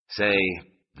 Say,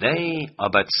 they are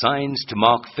but signs to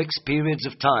mark fixed periods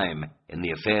of time in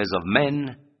the affairs of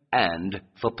men and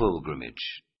for pilgrimage.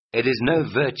 It is no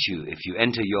virtue if you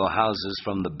enter your houses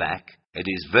from the back. It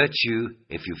is virtue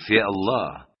if you fear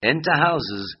Allah. Enter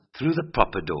houses through the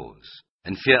proper doors,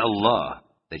 and fear Allah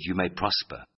that you may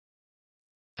prosper.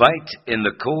 Fight in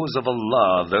the cause of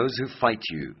Allah those who fight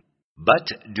you, but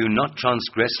do not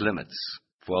transgress limits,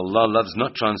 for Allah loves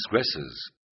not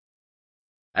transgressors.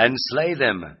 And slay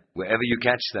them wherever you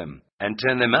catch them, and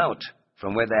turn them out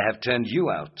from where they have turned you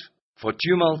out. For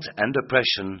tumult and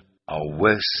oppression are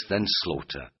worse than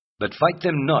slaughter. But fight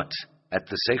them not at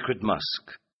the sacred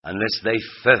mosque, unless they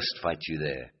first fight you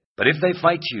there. But if they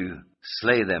fight you,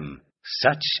 slay them.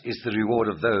 Such is the reward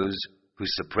of those who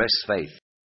suppress faith.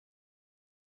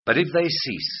 But if they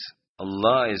cease,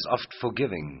 Allah is oft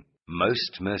forgiving,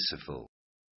 most merciful.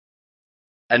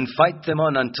 And fight them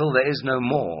on until there is no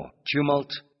more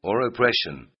tumult or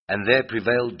oppression, and there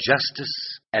prevail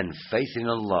justice and faith in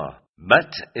Allah.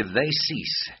 But if they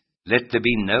cease, let there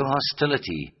be no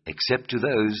hostility except to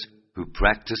those who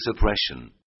practice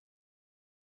oppression.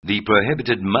 The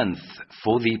prohibited month,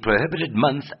 for the prohibited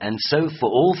month, and so for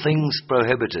all things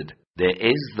prohibited, there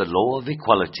is the law of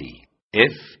equality.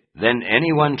 If then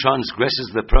anyone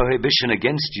transgresses the prohibition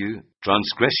against you,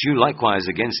 transgress you likewise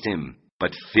against him.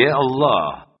 But fear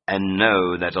Allah, and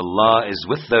know that Allah is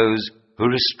with those who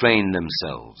restrain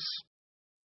themselves.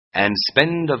 And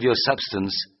spend of your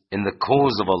substance in the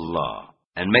cause of Allah,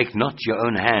 and make not your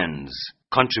own hands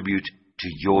contribute to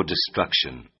your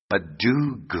destruction, but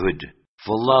do good,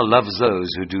 for Allah loves those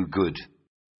who do good.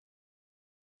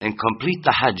 And complete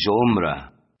the Hajj or Umrah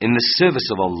in the service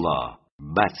of Allah.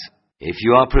 But if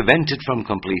you are prevented from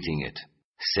completing it,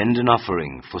 send an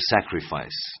offering for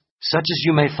sacrifice, such as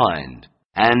you may find,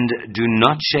 and do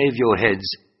not shave your heads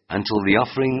until the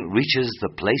offering reaches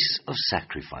the place of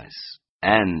sacrifice.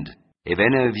 And if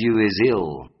any of you is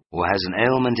ill, or has an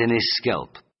ailment in his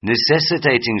scalp,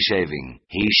 necessitating shaving,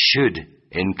 he should,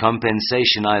 in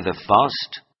compensation, either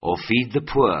fast, or feed the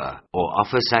poor, or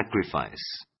offer sacrifice.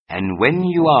 And when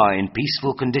you are in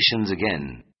peaceful conditions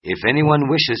again, if anyone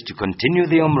wishes to continue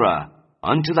the Umrah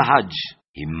unto the Hajj,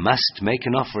 he must make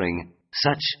an offering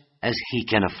such as he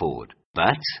can afford.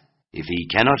 But if he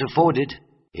cannot afford it,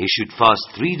 he should fast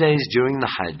 3 days during the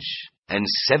Hajj, and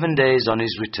 7 days on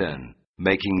his return,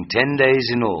 making 10 days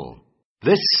in all.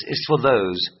 This is for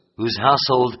those whose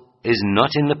household is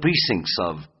not in the precincts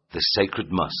of the sacred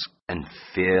mosque, and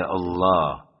fear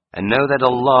Allah, and know that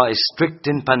Allah is strict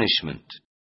in punishment.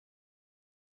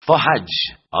 For Hajj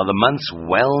are the months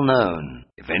well known.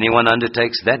 If anyone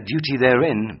undertakes that duty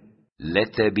therein, let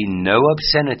there be no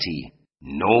obscenity,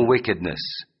 nor wickedness,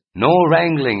 nor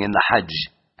wrangling in the Hajj,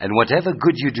 and whatever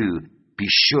good you do, be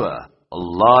sure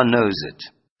Allah knows it.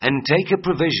 And take a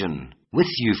provision with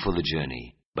you for the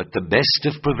journey. But the best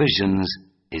of provisions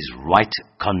is right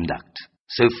conduct.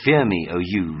 So fear me, O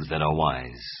you that are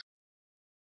wise.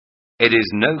 It is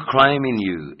no crime in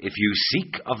you if you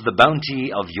seek of the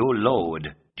bounty of your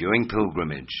Lord during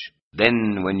pilgrimage.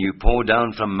 Then when you pour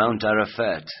down from Mount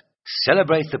Arafat,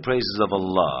 celebrate the praises of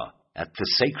Allah at the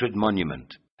sacred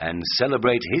monument, and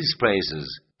celebrate His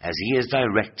praises as He has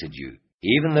directed you,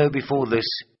 even though before this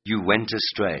you went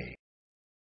astray.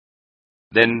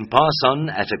 Then pass on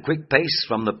at a quick pace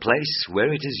from the place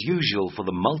where it is usual for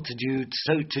the multitude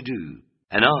so to do,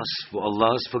 and ask for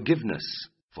Allah's forgiveness,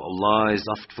 for Allah is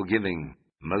oft forgiving,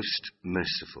 most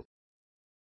merciful.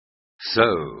 So,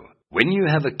 when you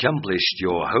have accomplished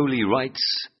your holy rites,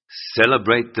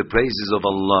 celebrate the praises of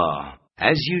Allah,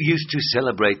 as you used to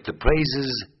celebrate the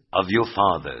praises of your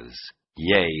fathers,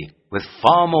 yea, with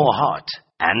far more heart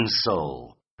and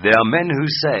soul. There are men who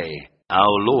say,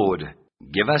 Our Lord,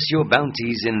 give us your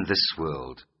bounties in this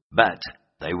world, but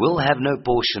they will have no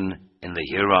portion in the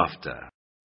hereafter.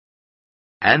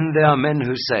 And there are men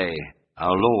who say,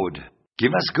 Our Lord,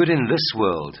 give us good in this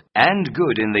world, and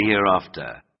good in the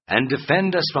hereafter, and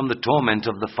defend us from the torment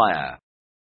of the fire.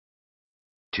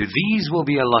 To these will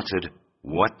be allotted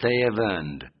what they have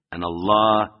earned, and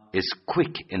Allah is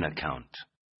quick in account.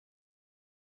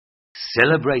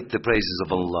 Celebrate the praises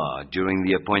of Allah during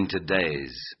the appointed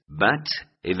days. But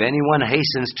if anyone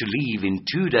hastens to leave in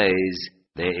 2 days,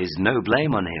 there is no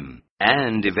blame on him.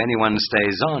 And if anyone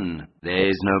stays on, there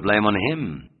is no blame on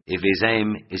him. If his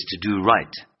aim is to do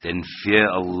right, then fear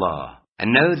Allah,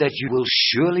 and know that you will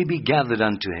surely be gathered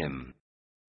unto Him.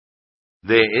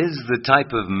 There is the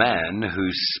type of man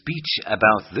whose speech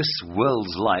about this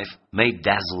world's life may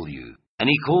dazzle you, and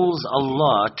he calls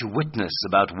Allah to witness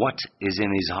about what is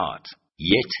in his heart.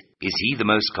 Yet is he the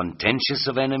most contentious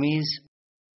of enemies?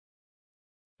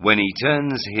 When he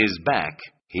turns his back,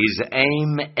 his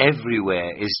aim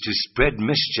everywhere is to spread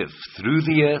mischief through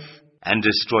the earth and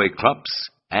destroy crops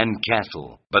and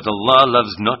cattle. But Allah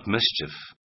loves not mischief.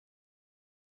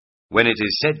 When it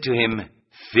is said to him,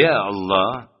 Fear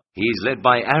Allah, he is led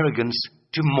by arrogance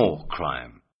to more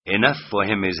crime. Enough for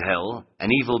him is hell, an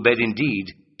evil bed indeed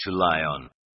to lie on.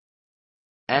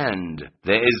 And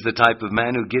there is the type of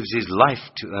man who gives his life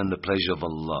to earn the pleasure of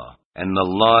Allah, and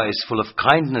Allah is full of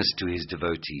kindness to His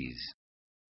devotees.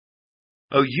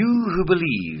 O you who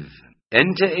believe,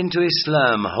 enter into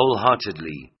Islam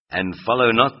wholeheartedly, and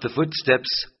follow not the footsteps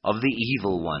of the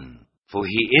evil one, for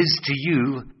he is to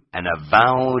you an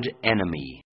avowed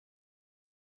enemy.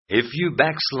 If you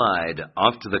backslide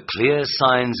after the clear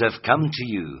signs have come to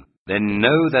you, then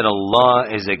know that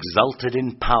Allah is exalted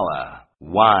in power,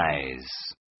 wise.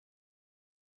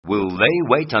 Will they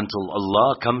wait until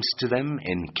Allah comes to them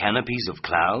in canopies of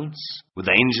clouds, with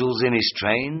angels in His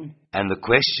train? And the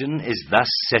question is thus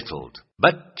settled.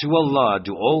 But to Allah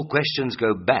do all questions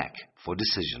go back for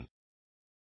decision.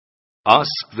 Ask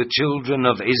the children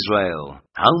of Israel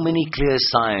how many clear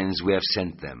signs we have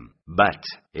sent them. But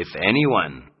if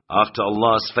anyone, after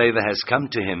Allah's favor has come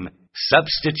to him,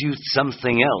 substitutes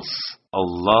something else,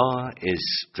 Allah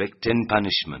is strict in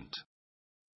punishment.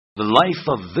 The life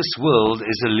of this world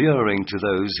is alluring to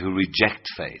those who reject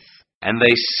faith, and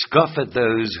they scoff at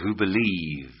those who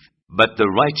believe. But the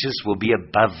righteous will be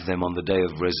above them on the day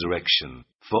of resurrection,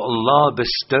 for Allah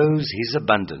bestows His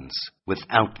abundance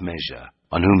without measure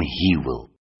on whom He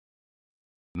will.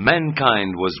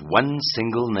 Mankind was one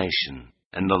single nation,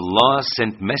 and Allah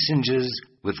sent messengers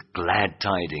with glad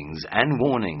tidings and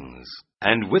warnings,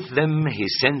 and with them He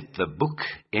sent the book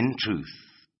in truth,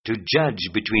 to judge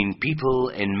between people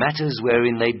in matters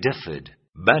wherein they differed.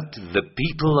 But the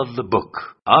people of the book,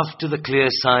 after the clear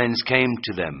signs came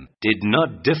to them, did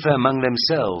not differ among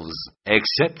themselves,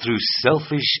 except through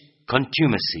selfish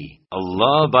contumacy.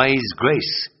 Allah by His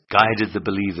grace guided the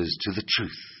believers to the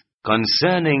truth,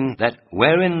 concerning that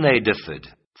wherein they differed.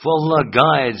 For Allah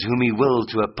guides whom He will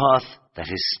to a path that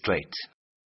is straight.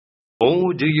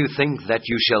 Or do you think that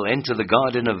you shall enter the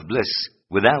garden of bliss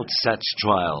without such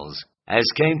trials, as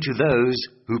came to those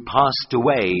who passed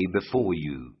away before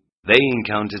you? They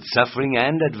encountered suffering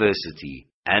and adversity,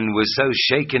 and were so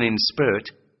shaken in spirit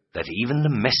that even the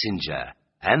messenger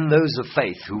and those of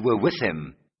faith who were with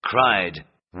him cried,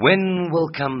 When will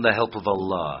come the help of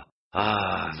Allah?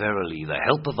 Ah, verily, the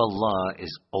help of Allah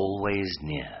is always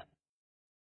near.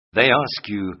 They ask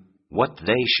you what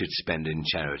they should spend in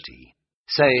charity.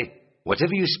 Say,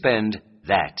 whatever you spend,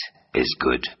 that is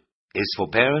good, is for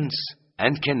parents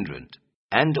and kindred,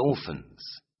 and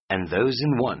orphans, and those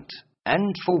in want,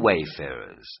 and for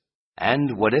wayfarers.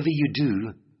 And whatever you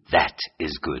do, that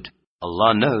is good.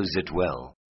 Allah knows it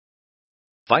well.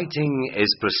 Fighting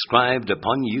is prescribed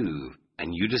upon you, and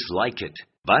you dislike it.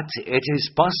 But it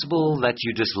is possible that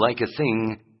you dislike a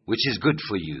thing which is good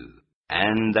for you,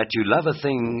 and that you love a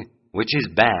thing which is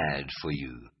bad for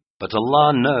you. But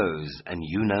Allah knows, and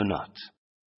you know not.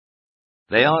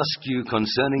 They ask you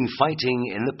concerning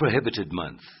fighting in the prohibited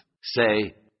month.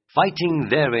 Say, fighting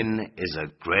therein is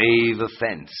a grave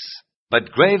offense.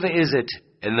 But graver is it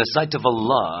in the sight of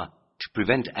Allah to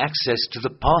prevent access to the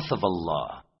path of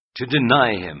Allah, to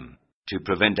deny Him, to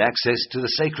prevent access to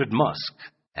the sacred mosque,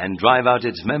 and drive out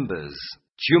its members.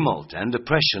 Tumult and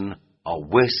oppression are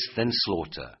worse than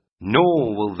slaughter.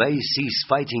 Nor will they cease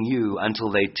fighting you until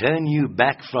they turn you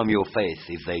back from your faith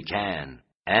if they can.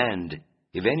 And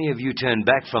if any of you turn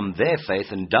back from their faith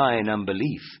and die in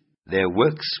unbelief, their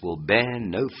works will bear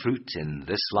no fruit in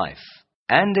this life.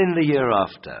 And in the year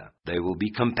after, they will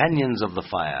be companions of the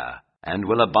fire, and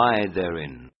will abide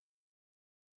therein.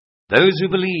 Those who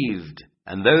believed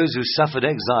and those who suffered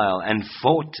exile and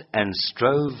fought and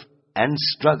strove and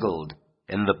struggled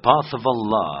in the path of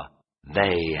Allah,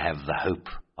 they have the hope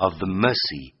of the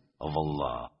mercy of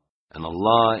Allah. And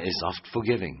Allah is oft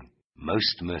forgiving,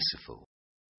 most merciful.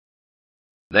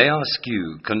 They ask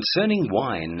you concerning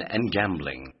wine and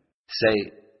gambling.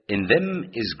 Say, in them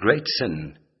is great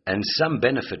sin and some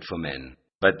benefit for men,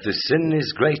 but the sin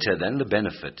is greater than the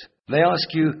benefit. They ask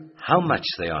you how much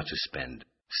they are to spend.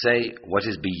 Say, what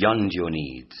is beyond your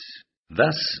needs.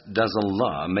 Thus does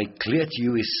Allah make clear to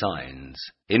you His signs,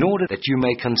 in order that you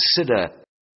may consider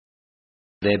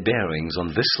their bearings on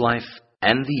this life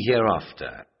and the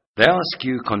hereafter. They ask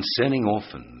you concerning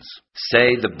orphans.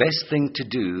 Say, the best thing to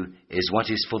do is what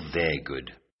is for their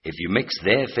good. If you mix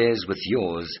their affairs with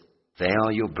yours, they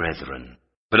are your brethren.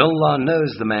 But Allah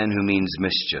knows the man who means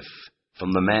mischief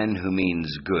from the man who means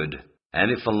good.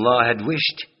 And if Allah had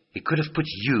wished, He could have put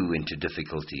you into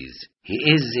difficulties. He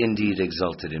is indeed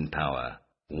exalted in power,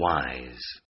 wise.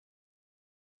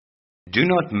 Do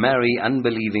not marry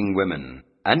unbelieving women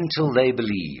until they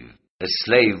believe. A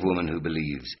slave woman who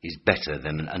believes is better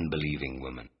than an unbelieving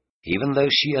woman, even though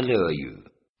she allure you.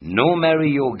 Nor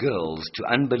marry your girls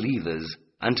to unbelievers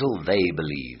until they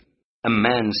believe. A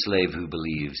man-slave who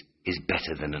believes is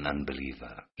better than an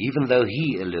unbeliever, even though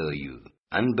he allure you.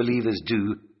 Unbelievers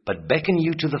do but beckon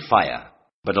you to the fire,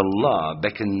 but Allah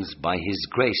beckons by His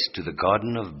grace to the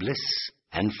garden of bliss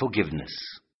and forgiveness,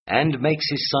 and makes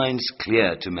His signs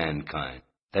clear to mankind,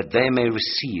 that they may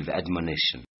receive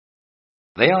admonition.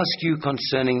 They ask you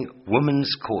concerning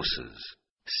women's courses.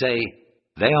 Say,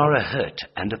 they are a hurt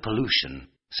and a pollution,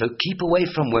 so keep away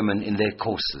from women in their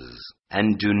courses,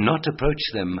 and do not approach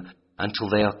them until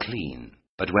they are clean.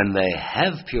 But when they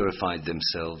have purified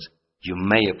themselves, you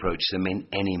may approach them in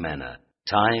any manner,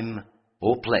 time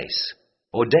or place,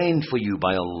 ordained for you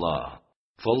by Allah.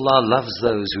 For Allah loves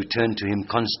those who turn to Him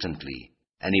constantly,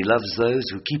 and He loves those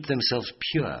who keep themselves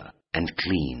pure and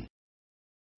clean.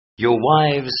 Your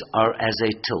wives are as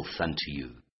a tilth unto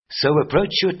you, so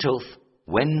approach your tilth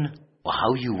when or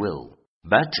how you will.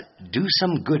 But do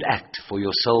some good act for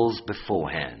your souls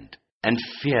beforehand, and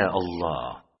fear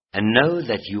Allah, and know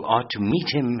that you are to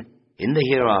meet Him in the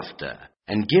hereafter,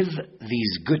 and give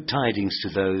these good tidings to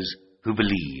those who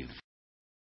believe.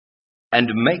 And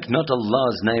make not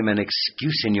Allah's name an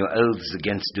excuse in your oaths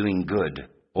against doing good,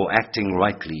 or acting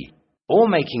rightly, or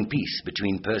making peace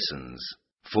between persons.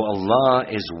 For Allah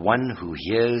is one who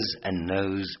hears and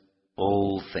knows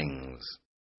all things.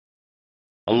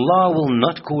 Allah will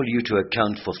not call you to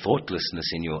account for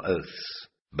thoughtlessness in your oaths,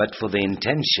 but for the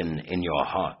intention in your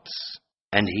hearts.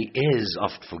 And He is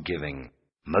oft forgiving,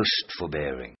 most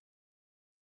forbearing.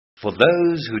 For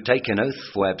those who take an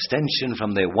oath for abstention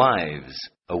from their wives,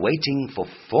 a waiting for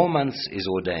 4 months is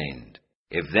ordained.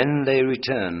 If then they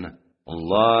return,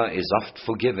 Allah is oft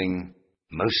forgiving,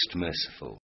 most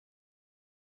merciful.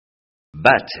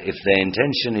 But if their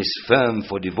intention is firm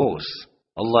for divorce,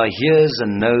 Allah hears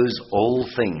and knows all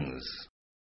things.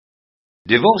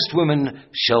 Divorced women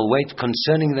shall wait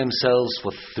concerning themselves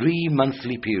for 3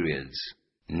 monthly periods,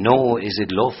 nor is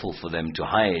it lawful for them to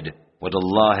hide what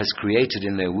Allah has created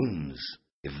in their wombs,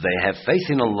 if they have faith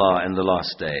in Allah and the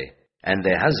last day, and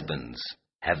their husbands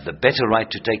have the better right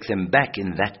to take them back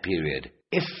in that period,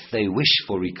 if they wish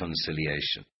for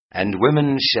reconciliation. And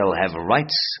women shall have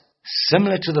rights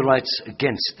similar to the rights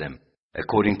against them,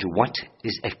 according to what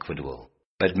is equitable.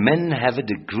 But men have a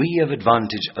degree of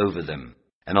advantage over them,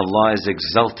 and Allah is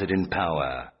exalted in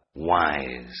power,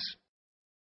 wise.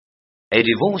 A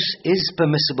divorce is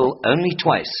permissible only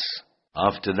twice.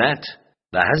 After that,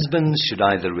 the husbands should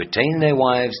either retain their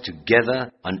wives together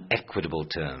on equitable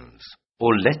terms,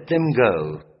 or let them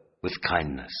go with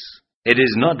kindness. It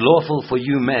is not lawful for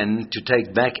you men to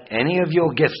take back any of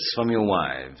your gifts from your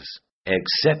wives,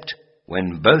 except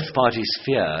when both parties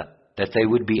fear that they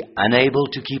would be unable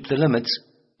to keep the limits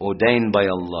ordained by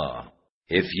Allah.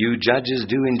 If you judges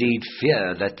do indeed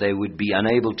fear that they would be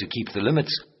unable to keep the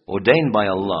limits ordained by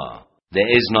Allah, there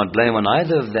is not blame on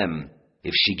either of them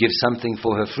if she gives something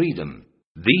for her freedom.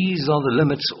 These are the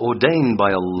limits ordained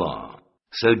by Allah,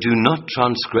 so do not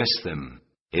transgress them.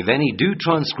 If any do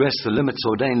transgress the limits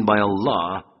ordained by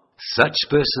Allah, such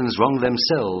persons wrong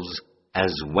themselves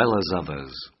as well as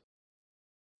others.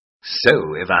 So,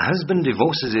 if a husband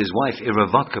divorces his wife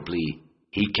irrevocably,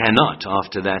 he cannot,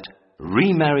 after that,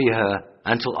 remarry her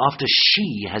until after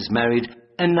she has married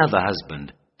another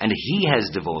husband, and he has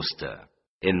divorced her.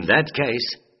 In that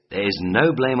case, there is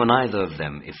no blame on either of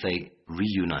them if they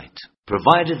reunite,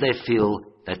 provided they feel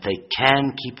that they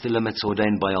can keep the limits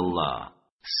ordained by Allah.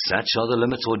 Such are the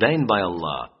limits ordained by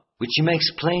Allah, which He makes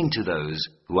plain to those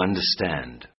who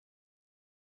understand.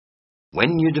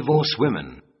 When you divorce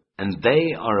women, and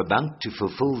they are about to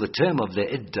fulfill the term of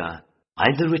their iddah,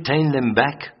 either retain them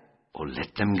back or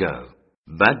let them go.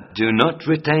 But do not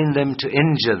retain them to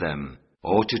injure them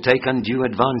or to take undue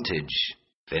advantage.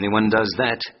 If anyone does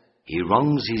that, he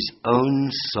wrongs his own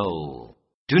soul.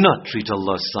 Do not treat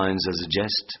Allah's signs as a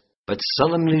jest, but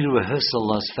solemnly rehearse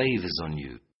Allah's favors on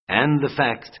you, and the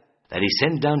fact that He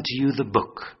sent down to you the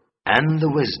book and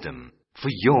the wisdom for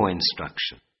your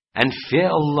instruction. And fear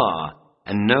Allah,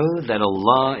 and know that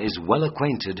Allah is well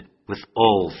acquainted with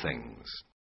all things.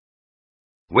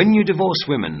 When you divorce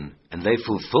women, and they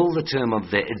fulfill the term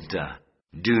of their iddah,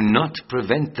 do not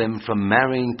prevent them from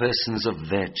marrying persons of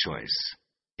their choice,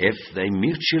 if they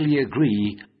mutually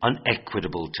agree on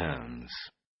equitable terms.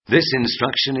 This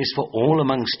instruction is for all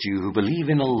amongst you who believe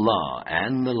in Allah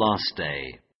and the Last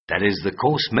Day. That is the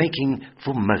course making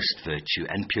for most virtue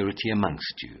and purity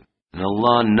amongst you. And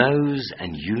Allah knows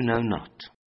and you know not.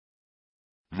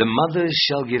 The mothers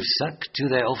shall give suck to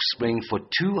their offspring for 2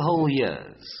 whole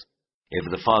years, if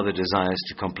the father desires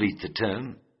to complete the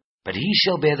term, but he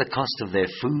shall bear the cost of their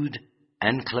food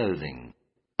and clothing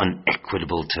on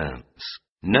equitable terms.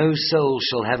 No soul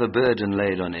shall have a burden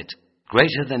laid on it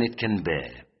greater than it can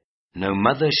bear. No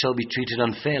mother shall be treated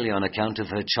unfairly on account of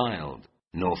her child,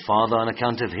 nor father on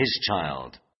account of his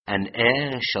child. An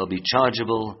heir shall be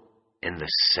chargeable in the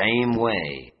same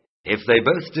way, if they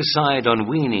both decide on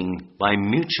weaning by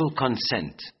mutual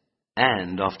consent,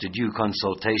 and after due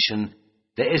consultation,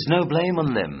 there is no blame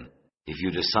on them. If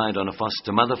you decide on a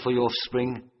foster mother for your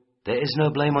offspring, there is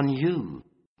no blame on you,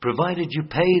 provided you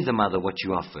pay the mother what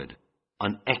you offered,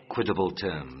 on equitable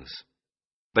terms.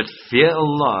 But fear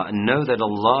Allah and know that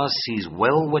Allah sees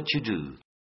well what you do.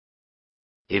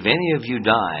 If any of you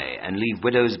die and leave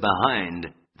widows behind,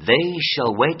 they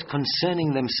shall wait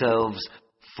concerning themselves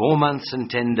 4 months and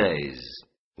 10 days.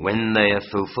 When they have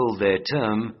fulfilled their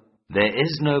term, there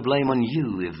is no blame on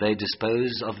you if they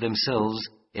dispose of themselves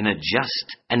in a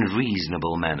just and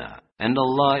reasonable manner. And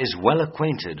Allah is well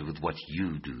acquainted with what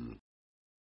you do.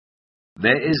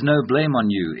 There is no blame on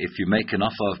you if you make an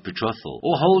offer of betrothal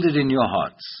or hold it in your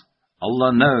hearts.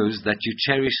 Allah knows that you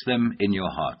cherish them in your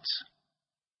hearts.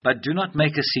 But do not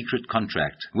make a secret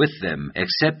contract with them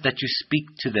except that you speak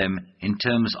to them in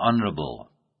terms honorable,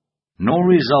 nor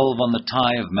resolve on the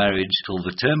tie of marriage till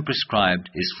the term prescribed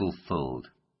is fulfilled.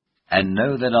 And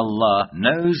know that Allah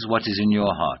knows what is in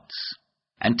your hearts,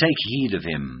 and take heed of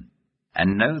Him,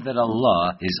 and know that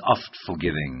Allah is oft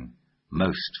forgiving,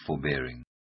 most forbearing.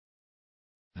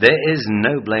 There is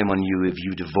no blame on you if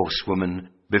you divorce women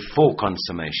before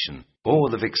consummation or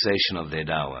the fixation of their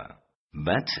dower,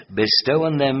 but bestow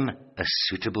on them a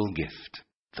suitable gift,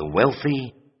 the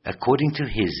wealthy according to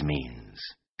his means,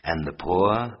 and the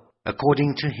poor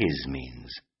according to his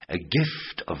means. A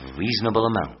gift of reasonable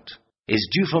amount is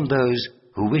due from those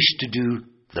who wish to do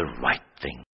the right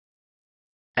thing.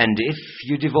 And if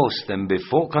you divorce them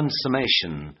before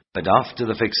consummation, but after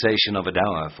the fixation of a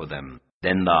dower for them,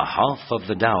 then the half of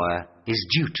the dower is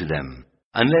due to them,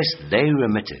 unless they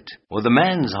remit it, or the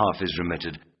man's half is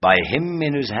remitted by him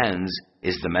in whose hands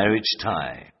is the marriage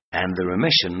tie, and the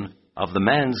remission of the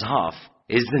man's half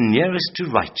is the nearest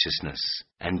to righteousness.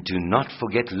 And do not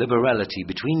forget liberality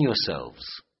between yourselves,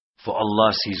 for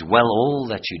Allah sees well all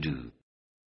that you do.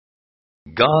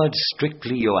 Guard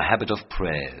strictly your habit of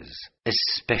prayers,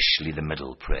 especially the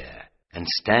middle prayer, and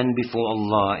stand before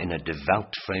Allah in a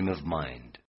devout frame of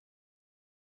mind.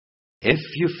 If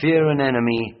you fear an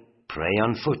enemy, pray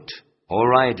on foot or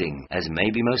riding, as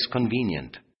may be most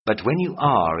convenient. But when you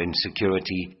are in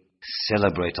security,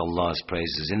 celebrate Allah's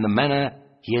praises in the manner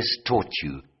He has taught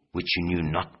you, which you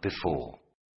knew not before.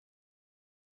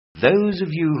 Those of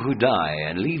you who die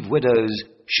and leave widows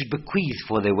should bequeath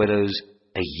for their widows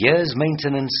a year's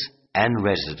maintenance and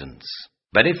residence.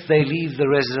 But if they leave the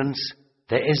residence,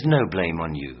 there is no blame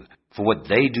on you for what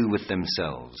they do with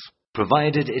themselves,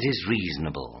 provided it is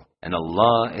reasonable, and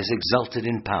Allah is exalted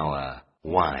in power,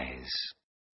 wise.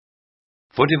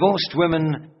 For divorced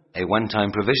women, a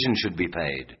one-time provision should be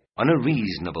paid on a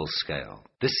reasonable scale.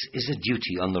 This is a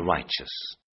duty on the righteous.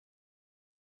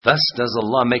 Thus does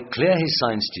Allah make clear His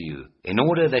signs to you, in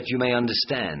order that you may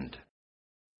understand.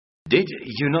 Did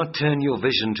you not turn your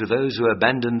vision to those who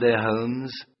abandoned their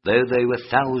homes, though they were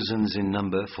thousands in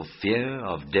number, for fear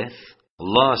of death?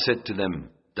 Allah said to them,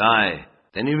 "Die."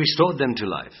 Then He restored them to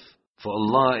life. For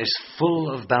Allah is full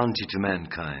of bounty to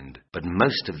mankind, but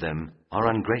most of them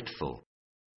are ungrateful.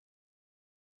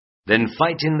 Then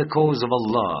fight in the cause of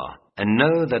Allah, and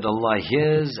know that Allah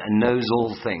hears and knows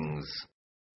all things.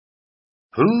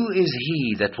 Who is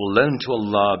he that will loan to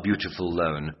Allah a beautiful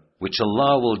loan, which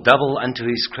Allah will double unto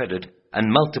his credit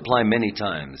and multiply many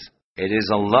times? It is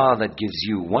Allah that gives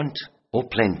you want or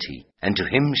plenty, and to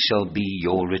him shall be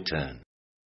your return.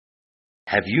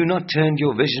 Have you not turned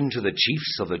your vision to the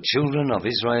chiefs of the children of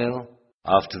Israel?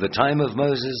 After the time of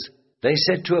Moses, they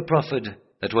said to a prophet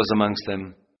that was amongst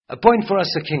them, "Appoint for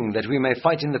us a king, that we may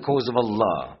fight in the cause of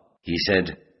Allah." He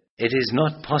said, "It is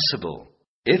not possible.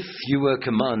 If you were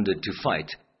commanded to fight,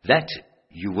 that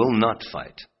you will not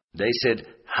fight." They said,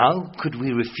 "How could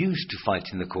we refuse to fight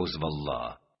in the cause of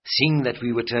Allah, seeing that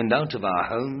we were turned out of our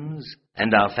homes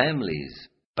and our families?"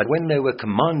 But when they were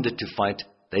commanded to fight,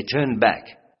 they turned back,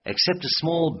 except a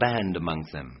small band among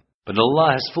them. But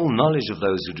Allah has full knowledge of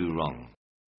those who do wrong.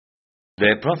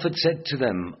 Their prophet said to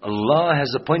them, "Allah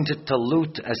has appointed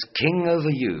Talut as king over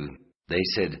you." They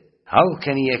said, "How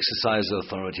can he exercise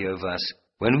authority over us,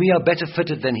 when we are better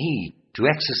fitted than he to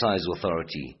exercise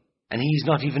authority, and he is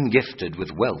not even gifted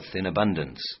with wealth in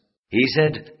abundance?" He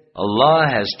said, "Allah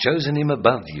has chosen him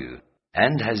above you,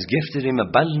 and has gifted him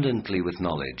abundantly with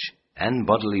knowledge and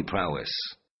bodily prowess.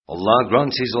 Allah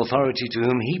grants his authority to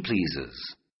whom he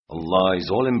pleases. Allah is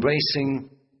all-embracing,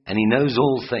 and he knows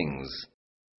all things."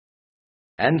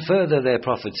 And further their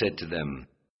prophet said to them,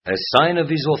 "A sign of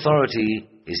his authority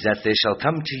is that there shall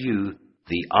come to you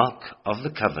the Ark of the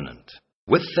Covenant,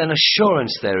 with an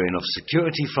assurance therein of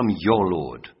security from your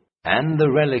Lord, and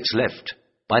the relics left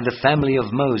by the family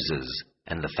of Moses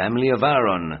and the family of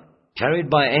Aaron, carried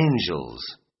by angels.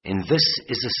 And this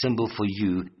is a symbol for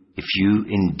you, if you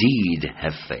indeed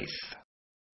have faith."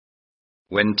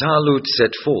 When Talut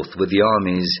set forth with the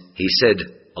armies, he said,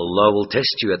 "Allah will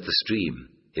test you at the stream.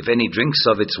 If any drinks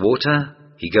of its water,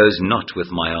 he goes not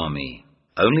with my army.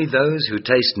 Only those who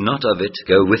taste not of it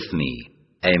go with me.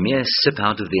 A mere sip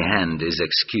out of the hand is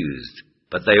excused."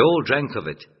 But they all drank of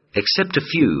it, except a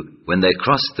few, when they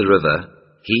crossed the river,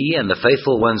 he and the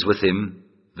faithful ones with him.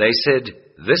 They said,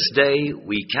 "This day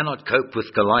we cannot cope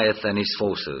with Goliath and his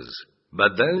forces."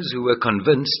 But those who were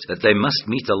convinced that they must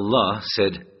meet Allah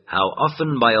said, "How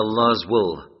often by Allah's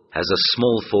will has a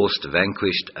small force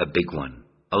vanquished a big one.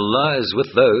 Allah is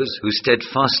with those who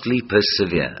steadfastly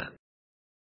persevere."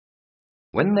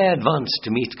 When they advanced to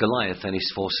meet Goliath and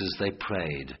his forces, they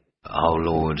prayed, "Our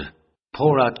Lord,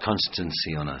 pour out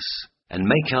constancy on us, and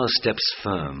make our steps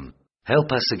firm.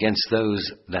 Help us against those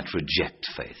that reject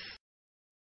faith."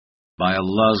 By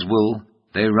Allah's will,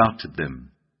 they routed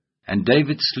them. And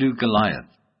David slew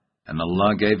Goliath, and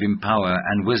Allah gave him power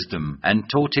and wisdom, and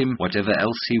taught him whatever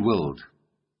else he willed.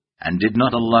 And did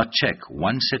not Allah check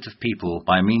one set of people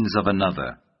by means of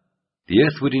another? The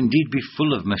earth would indeed be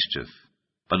full of mischief,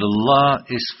 but Allah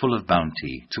is full of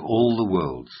bounty to all the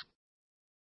worlds.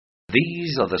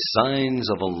 These are the signs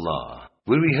of Allah.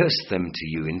 We rehearse them to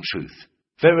you in truth.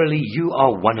 Verily, you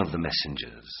are one of the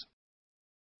messengers.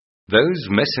 Those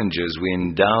messengers we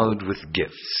endowed with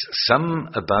gifts, some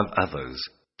above others.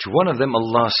 To one of them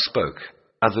Allah spoke,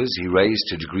 others He raised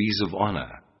to degrees of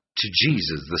honor. To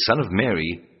Jesus, the son of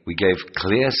Mary, we gave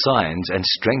clear signs and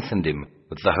strengthened him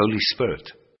with the Holy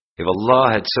Spirit. If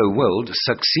Allah had so willed,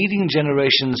 succeeding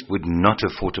generations would not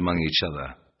have fought among each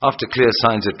other, after clear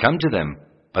signs had come to them,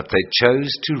 but they chose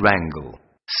to wrangle,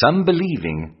 some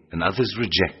believing and others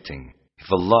rejecting.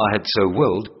 If Allah had so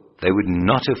willed, they would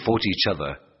not have fought each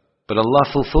other, but Allah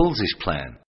fulfills His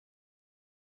plan.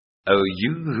 O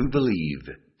you who believe,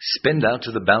 spend out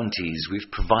of the bounties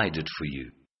we've provided for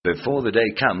you, before the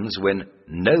day comes when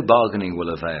no bargaining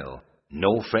will avail,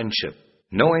 nor friendship,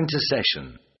 nor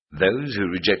intercession. Those who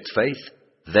reject faith,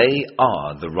 they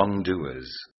are the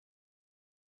wrongdoers.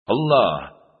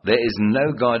 Allah, there is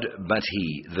no God but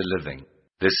He, the living,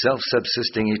 the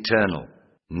self-subsisting eternal.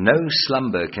 No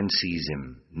slumber can seize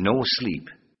Him, nor sleep.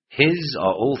 His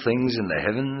are all things in the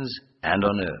heavens and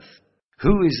on earth.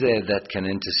 Who is there that can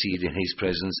intercede in His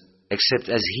presence, except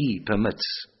as He permits?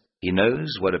 He knows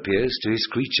what appears to His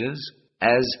creatures,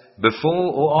 as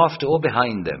before or after or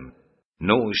behind them.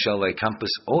 Nor shall they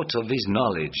compass aught of His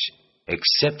knowledge,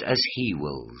 except as He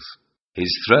wills.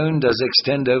 His throne does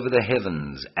extend over the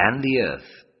heavens and the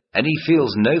earth, and He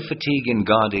feels no fatigue in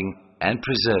guarding and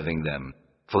preserving them,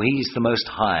 for He is the Most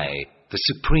High, the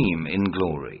Supreme in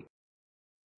glory.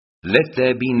 Let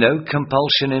there be no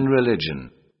compulsion in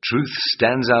religion. Truth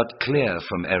stands out clear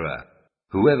from error.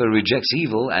 Whoever rejects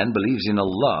evil and believes in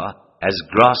Allah has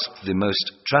grasped the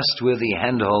most trustworthy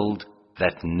handhold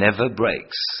that never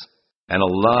breaks. And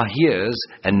Allah hears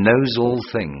and knows all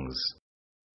things.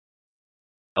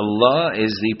 Allah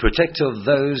is the protector of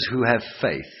those who have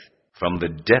faith. From the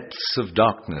depths of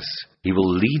darkness, He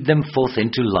will lead them forth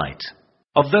into light.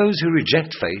 Of those who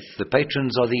reject faith, the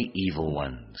patrons are the evil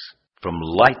ones. From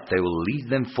light they will lead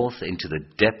them forth into the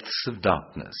depths of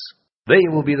darkness. They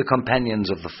will be the companions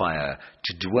of the fire,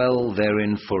 to dwell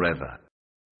therein forever.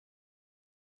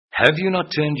 Have you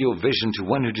not turned your vision to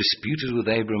one who disputed with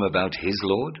Abram about his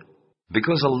Lord?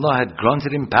 Because Allah had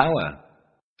granted him power.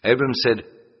 Abram said,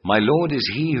 "My Lord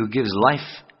is he who gives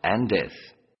life and death."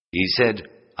 He said,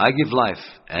 "I give life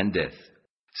and death."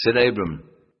 Said Abram,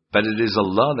 "But it is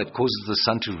Allah that causes the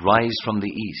sun to rise from the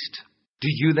east. Do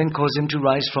you then cause him to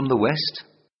rise from the west?"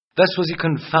 Thus was he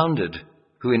confounded,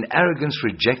 who in arrogance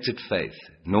rejected faith,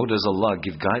 nor does Allah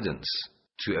give guidance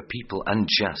to a people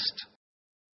unjust.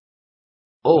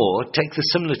 Or take the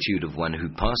similitude of one who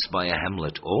passed by a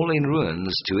hamlet all in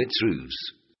ruins to its roofs.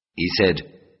 He said,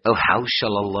 "Oh, how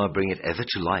shall Allah bring it ever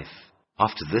to life?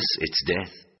 After this, its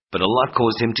death." But Allah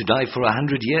caused him to die for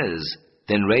 100 years,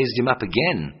 then raised him up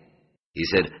again. He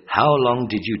said, "How long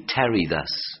did you tarry thus?"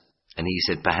 And he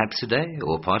said, "Perhaps a day,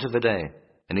 or part of a day."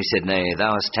 And he said, "Nay,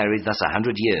 thou hast tarried thus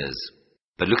 100 years.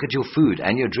 But look at your food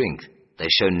and your drink, they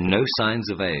show no signs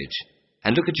of age.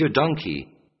 And look at your donkey,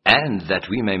 and that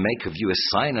we may make of you a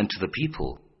sign unto the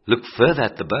people. Look further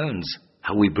at the bones,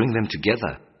 how we bring them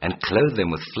together, and clothe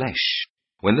them with flesh."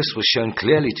 When this was shown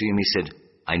clearly to him, he said,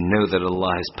 "I know that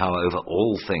Allah has power over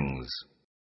all things."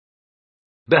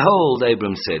 Behold,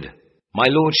 Abram said, "My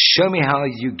Lord, show me how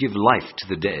you give life to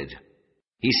the dead."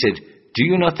 He said, "Do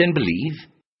you not then believe?"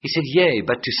 He said, "Yea,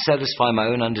 but to satisfy my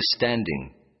own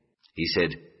understanding." He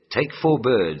said, "Take 4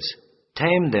 birds,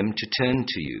 tame them to turn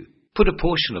to you. Put a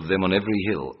portion of them on every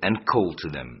hill, and call to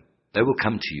them. They will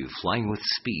come to you, flying with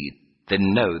speed.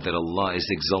 Then know that Allah is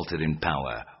exalted in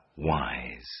power,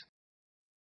 wise."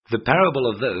 The parable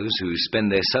of those who spend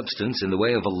their substance in the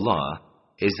way of Allah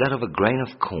is that of a grain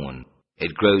of corn.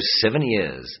 It grows 7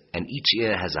 years, and each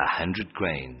ear has 100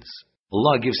 grains.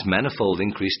 Allah gives manifold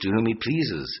increase to whom He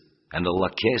pleases, and Allah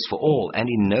cares for all, and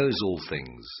He knows all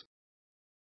things.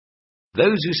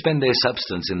 Those who spend their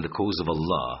substance in the cause of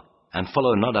Allah, and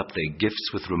follow not up their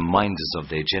gifts with reminders of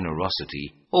their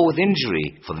generosity, or with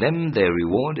injury, for them their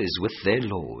reward is with their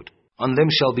Lord. On them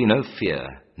shall be no fear,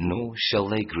 nor shall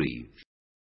they grieve.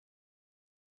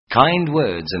 Kind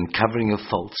words and covering of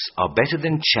faults are better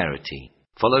than charity,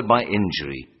 followed by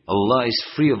injury. Allah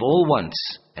is free of all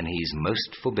wants, and He is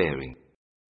most forbearing.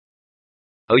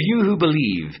 O you who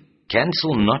believe,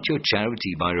 cancel not your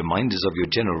charity by reminders of your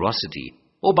generosity,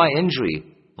 or by injury,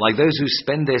 like those who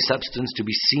spend their substance to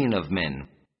be seen of men.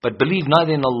 But believe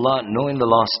neither in Allah nor in the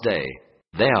last day.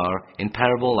 They are, in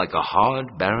parable, like a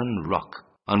hard, barren rock,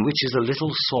 on which is a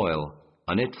little soil.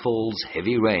 On it falls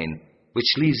heavy rain, which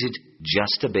leaves it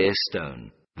just a bare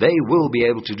stone. They will be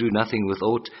able to do nothing with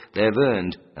aught they have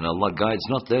earned, and Allah guides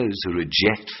not those who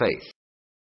reject faith.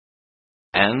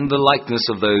 And the likeness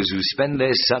of those who spend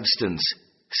their substance,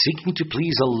 seeking to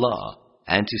please Allah,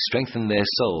 and to strengthen their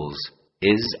souls,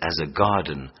 is as a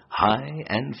garden, high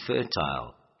and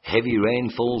fertile. Heavy rain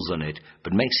falls on it,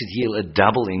 but makes it yield a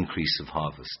double increase of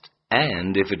harvest.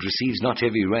 And if it receives not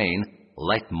heavy rain,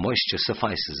 light moisture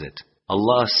suffices it.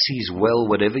 Allah sees well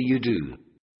whatever you do.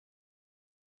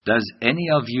 Does any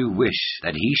of you wish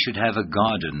that he should have a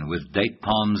garden with date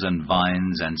palms and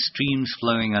vines and streams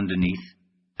flowing underneath,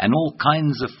 and all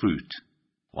kinds of fruit,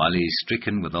 while he is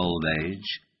stricken with old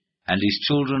age, and his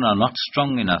children are not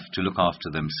strong enough to look after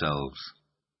themselves?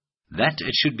 That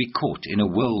it should be caught in a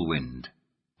whirlwind,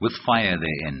 with fire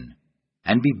therein,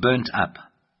 and be burnt up.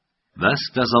 Thus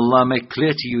does Allah make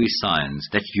clear to you His signs,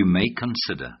 that you may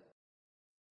consider.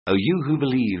 O you who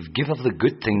believe, give of the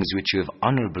good things which you have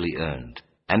honorably earned,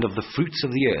 and of the fruits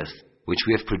of the earth which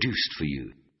we have produced for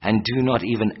you. And do not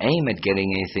even aim at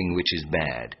getting anything which is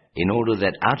bad, in order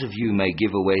that out of you may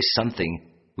give away something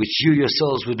which you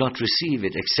yourselves would not receive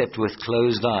it except with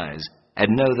closed eyes,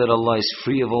 and know that Allah is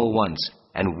free of all wants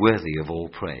and worthy of all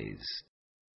praise.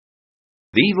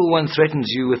 The evil one threatens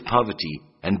you with poverty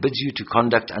and bids you to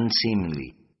conduct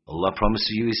unseemly. Allah promises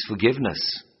you His forgiveness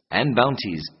and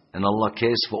bounties, and Allah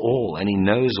cares for all, and He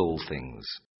knows all things.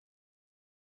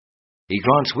 He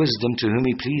grants wisdom to whom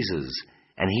He pleases,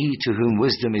 and he to whom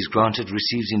wisdom is granted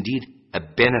receives indeed a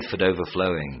benefit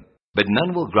overflowing. But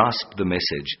none will grasp the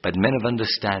message, but men of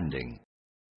understanding.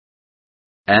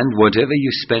 And whatever you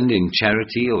spend in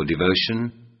charity or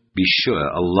devotion, be sure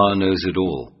Allah knows it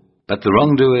all, but the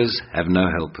wrongdoers have no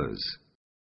helpers.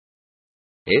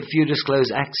 If you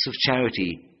disclose acts of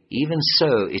charity, even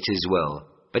so it is well.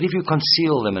 But if you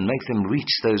conceal them and make them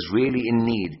reach those really in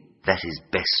need, that is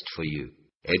best for you.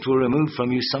 It will remove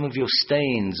from you some of your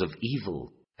stains of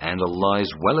evil, and Allah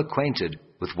is well acquainted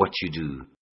with what you do.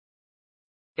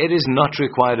 It is not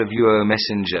required of you, O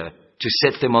Messenger, to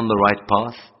set them on the right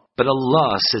path, but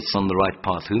Allah sets on the right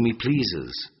path whom He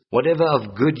pleases. Whatever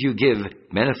of good you give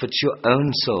benefits your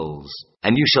own souls,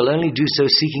 and you shall only do so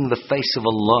seeking the face of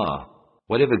Allah.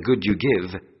 Whatever good you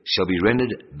give shall be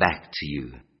rendered back to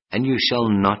you, and you shall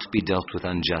not be dealt with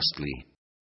unjustly.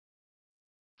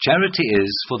 Charity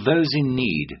is for those in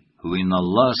need who in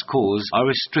Allah's cause are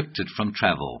restricted from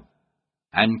travel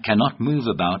and cannot move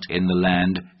about in the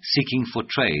land seeking for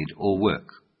trade or work.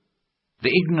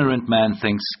 The ignorant man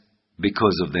thinks,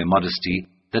 because of their modesty,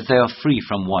 that they are free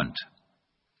from want.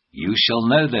 You shall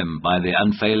know them by their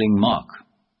unfailing mark.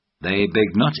 They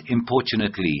beg not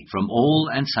importunately from all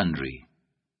and sundry.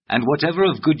 And whatever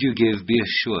of good you give, be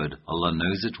assured Allah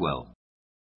knows it well.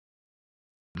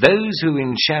 Those who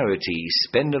in charity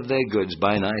spend of their goods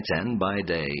by night and by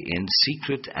day, in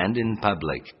secret and in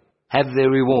public, have their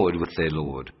reward with their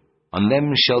Lord. On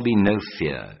them shall be no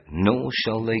fear, nor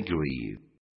shall they grieve.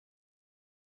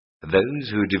 Those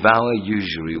who devour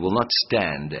usury will not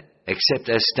stand, except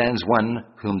as stands one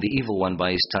whom the evil one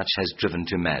by his touch has driven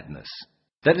to madness.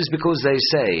 That is because they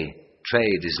say,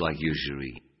 trade is like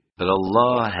usury. But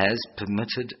Allah has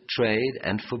permitted trade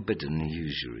and forbidden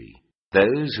usury.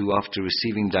 Those who after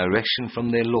receiving direction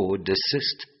from their Lord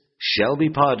desist shall be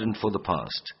pardoned for the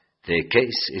past. Their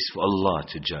case is for Allah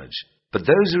to judge. But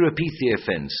those who repeat the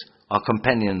offense are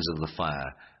companions of the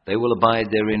fire. They will abide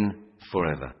therein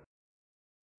forever.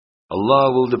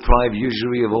 Allah will deprive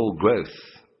usury of all growth,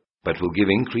 but will give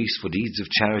increase for deeds of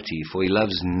charity, for He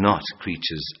loves not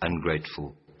creatures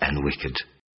ungrateful and wicked.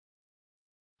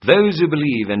 Those who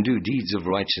believe and do deeds of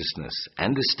righteousness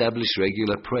and establish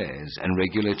regular prayers and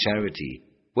regular charity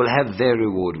will have their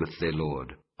reward with their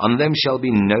Lord. On them shall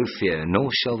be no fear, nor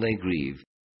shall they grieve.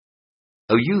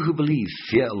 O you who believe,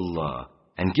 fear Allah,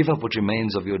 and give up what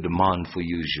remains of your demand for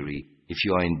usury, if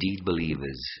you are indeed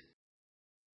believers.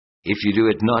 If you do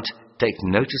it not, take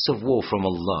notice of war from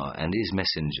Allah and His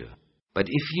Messenger. But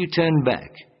if you turn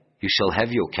back, you shall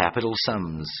have your capital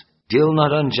sums. Deal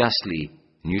not unjustly,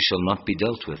 and you shall not be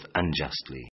dealt with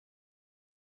unjustly.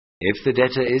 If the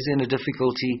debtor is in a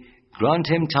difficulty, grant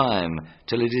him time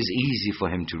till it is easy for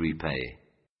him to repay.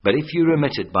 But if you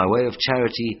remit it by way of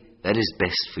charity, that is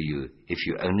best for you, if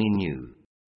you only knew.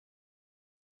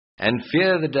 And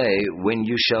fear the day when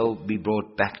you shall be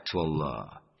brought back to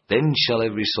Allah. Then shall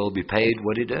every soul be paid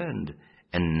what it earned,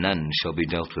 and none shall be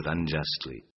dealt with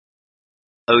unjustly.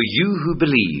 O you who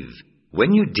believe,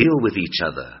 when you deal with each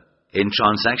other, in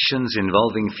transactions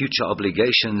involving future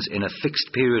obligations in a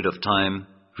fixed period of time,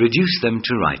 reduce them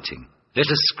to writing. Let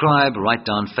a scribe write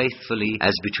down faithfully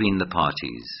as between the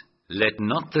parties. Let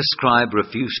not the scribe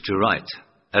refuse to write,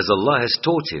 as Allah has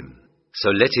taught him, so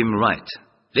let him write.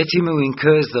 Let him who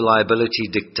incurs the liability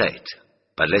dictate,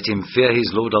 but let him fear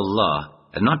his Lord Allah,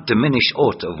 and not diminish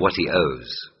aught of what he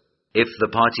owes. If the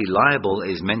party liable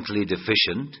is mentally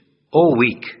deficient, or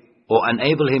weak, or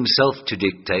unable himself to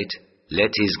dictate,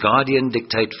 let his guardian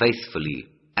dictate faithfully,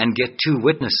 and get 2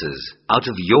 witnesses out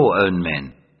of your own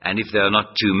men. And if there are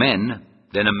not 2 men,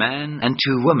 then a man and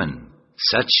 2 women,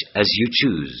 such as you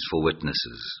choose for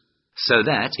witnesses. So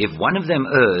that, if one of them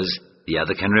errs, the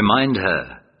other can remind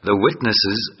her. The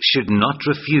witnesses should not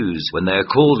refuse when they are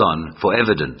called on for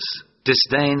evidence.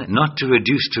 Disdain not to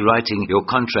reduce to writing your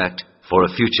contract for a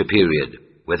future period.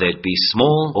 Whether it be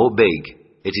small or big,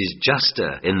 it is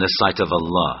juster in the sight of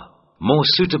Allah, more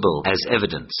suitable as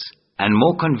evidence, and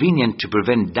more convenient to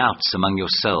prevent doubts among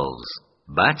yourselves.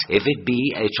 But if it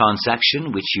be a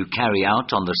transaction which you carry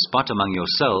out on the spot among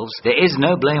yourselves, there is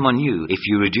no blame on you if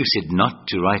you reduce it not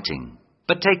to writing.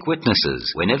 But take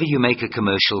witnesses whenever you make a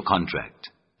commercial contract,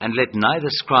 and let neither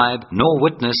scribe nor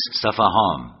witness suffer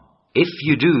harm. If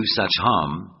you do such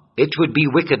harm, it would be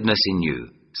wickedness in you.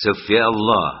 So fear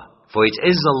Allah, for it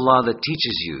is Allah that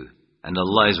teaches you, and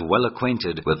Allah is well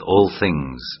acquainted with all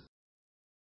things.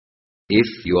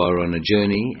 If you are on a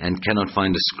journey and cannot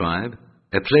find a scribe,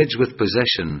 a pledge with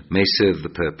possession may serve the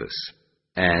purpose.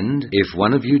 And if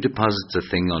one of you deposits a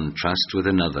thing on trust with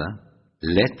another,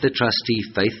 let the trustee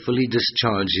faithfully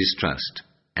discharge his trust,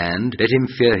 and let him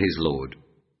fear his Lord.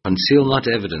 Conceal not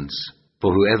evidence,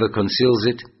 for whoever conceals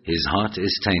it, his heart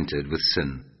is tainted with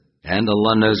sin, and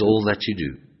Allah knows all that you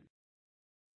do.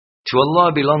 To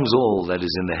Allah belongs all that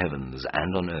is in the heavens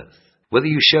and on earth, whether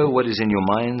you show what is in your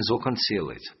minds or conceal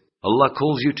it. Allah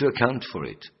calls you to account for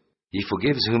it. He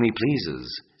forgives whom He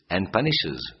pleases, and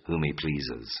punishes whom He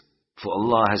pleases. For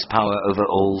Allah has power over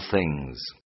all things.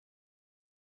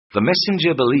 The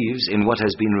messenger believes in what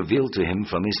has been revealed to him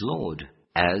from his Lord,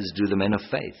 as do the men of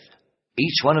faith.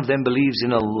 Each one of them believes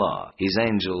in Allah, His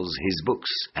angels, His books,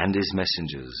 and His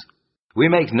messengers. We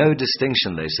make no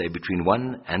distinction, they say, between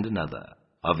one and another.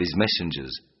 of His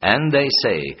messengers. And they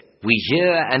say, "We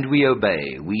hear and we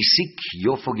obey. We seek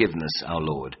your forgiveness, our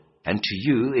Lord, and to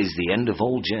you is the end of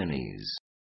all journeys."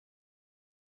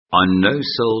 On no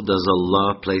soul does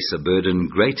Allah place a burden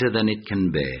greater than it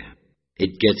can bear.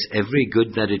 It gets every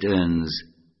good that it earns,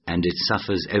 and it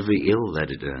suffers every ill that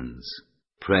it earns.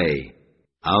 Pray,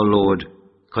 our Lord,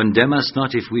 condemn us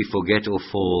not if we forget or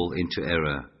fall into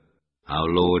error. Our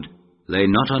Lord, lay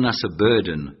not on us a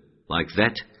burden like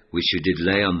that which you did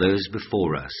lay on those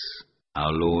before us.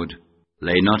 Our Lord,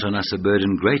 lay not on us a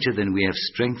burden greater than we have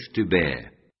strength to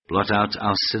bear. Blot out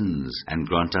our sins and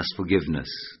grant us forgiveness.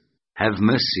 Have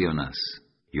mercy on us.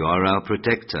 You are our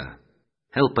protector.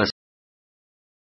 Help us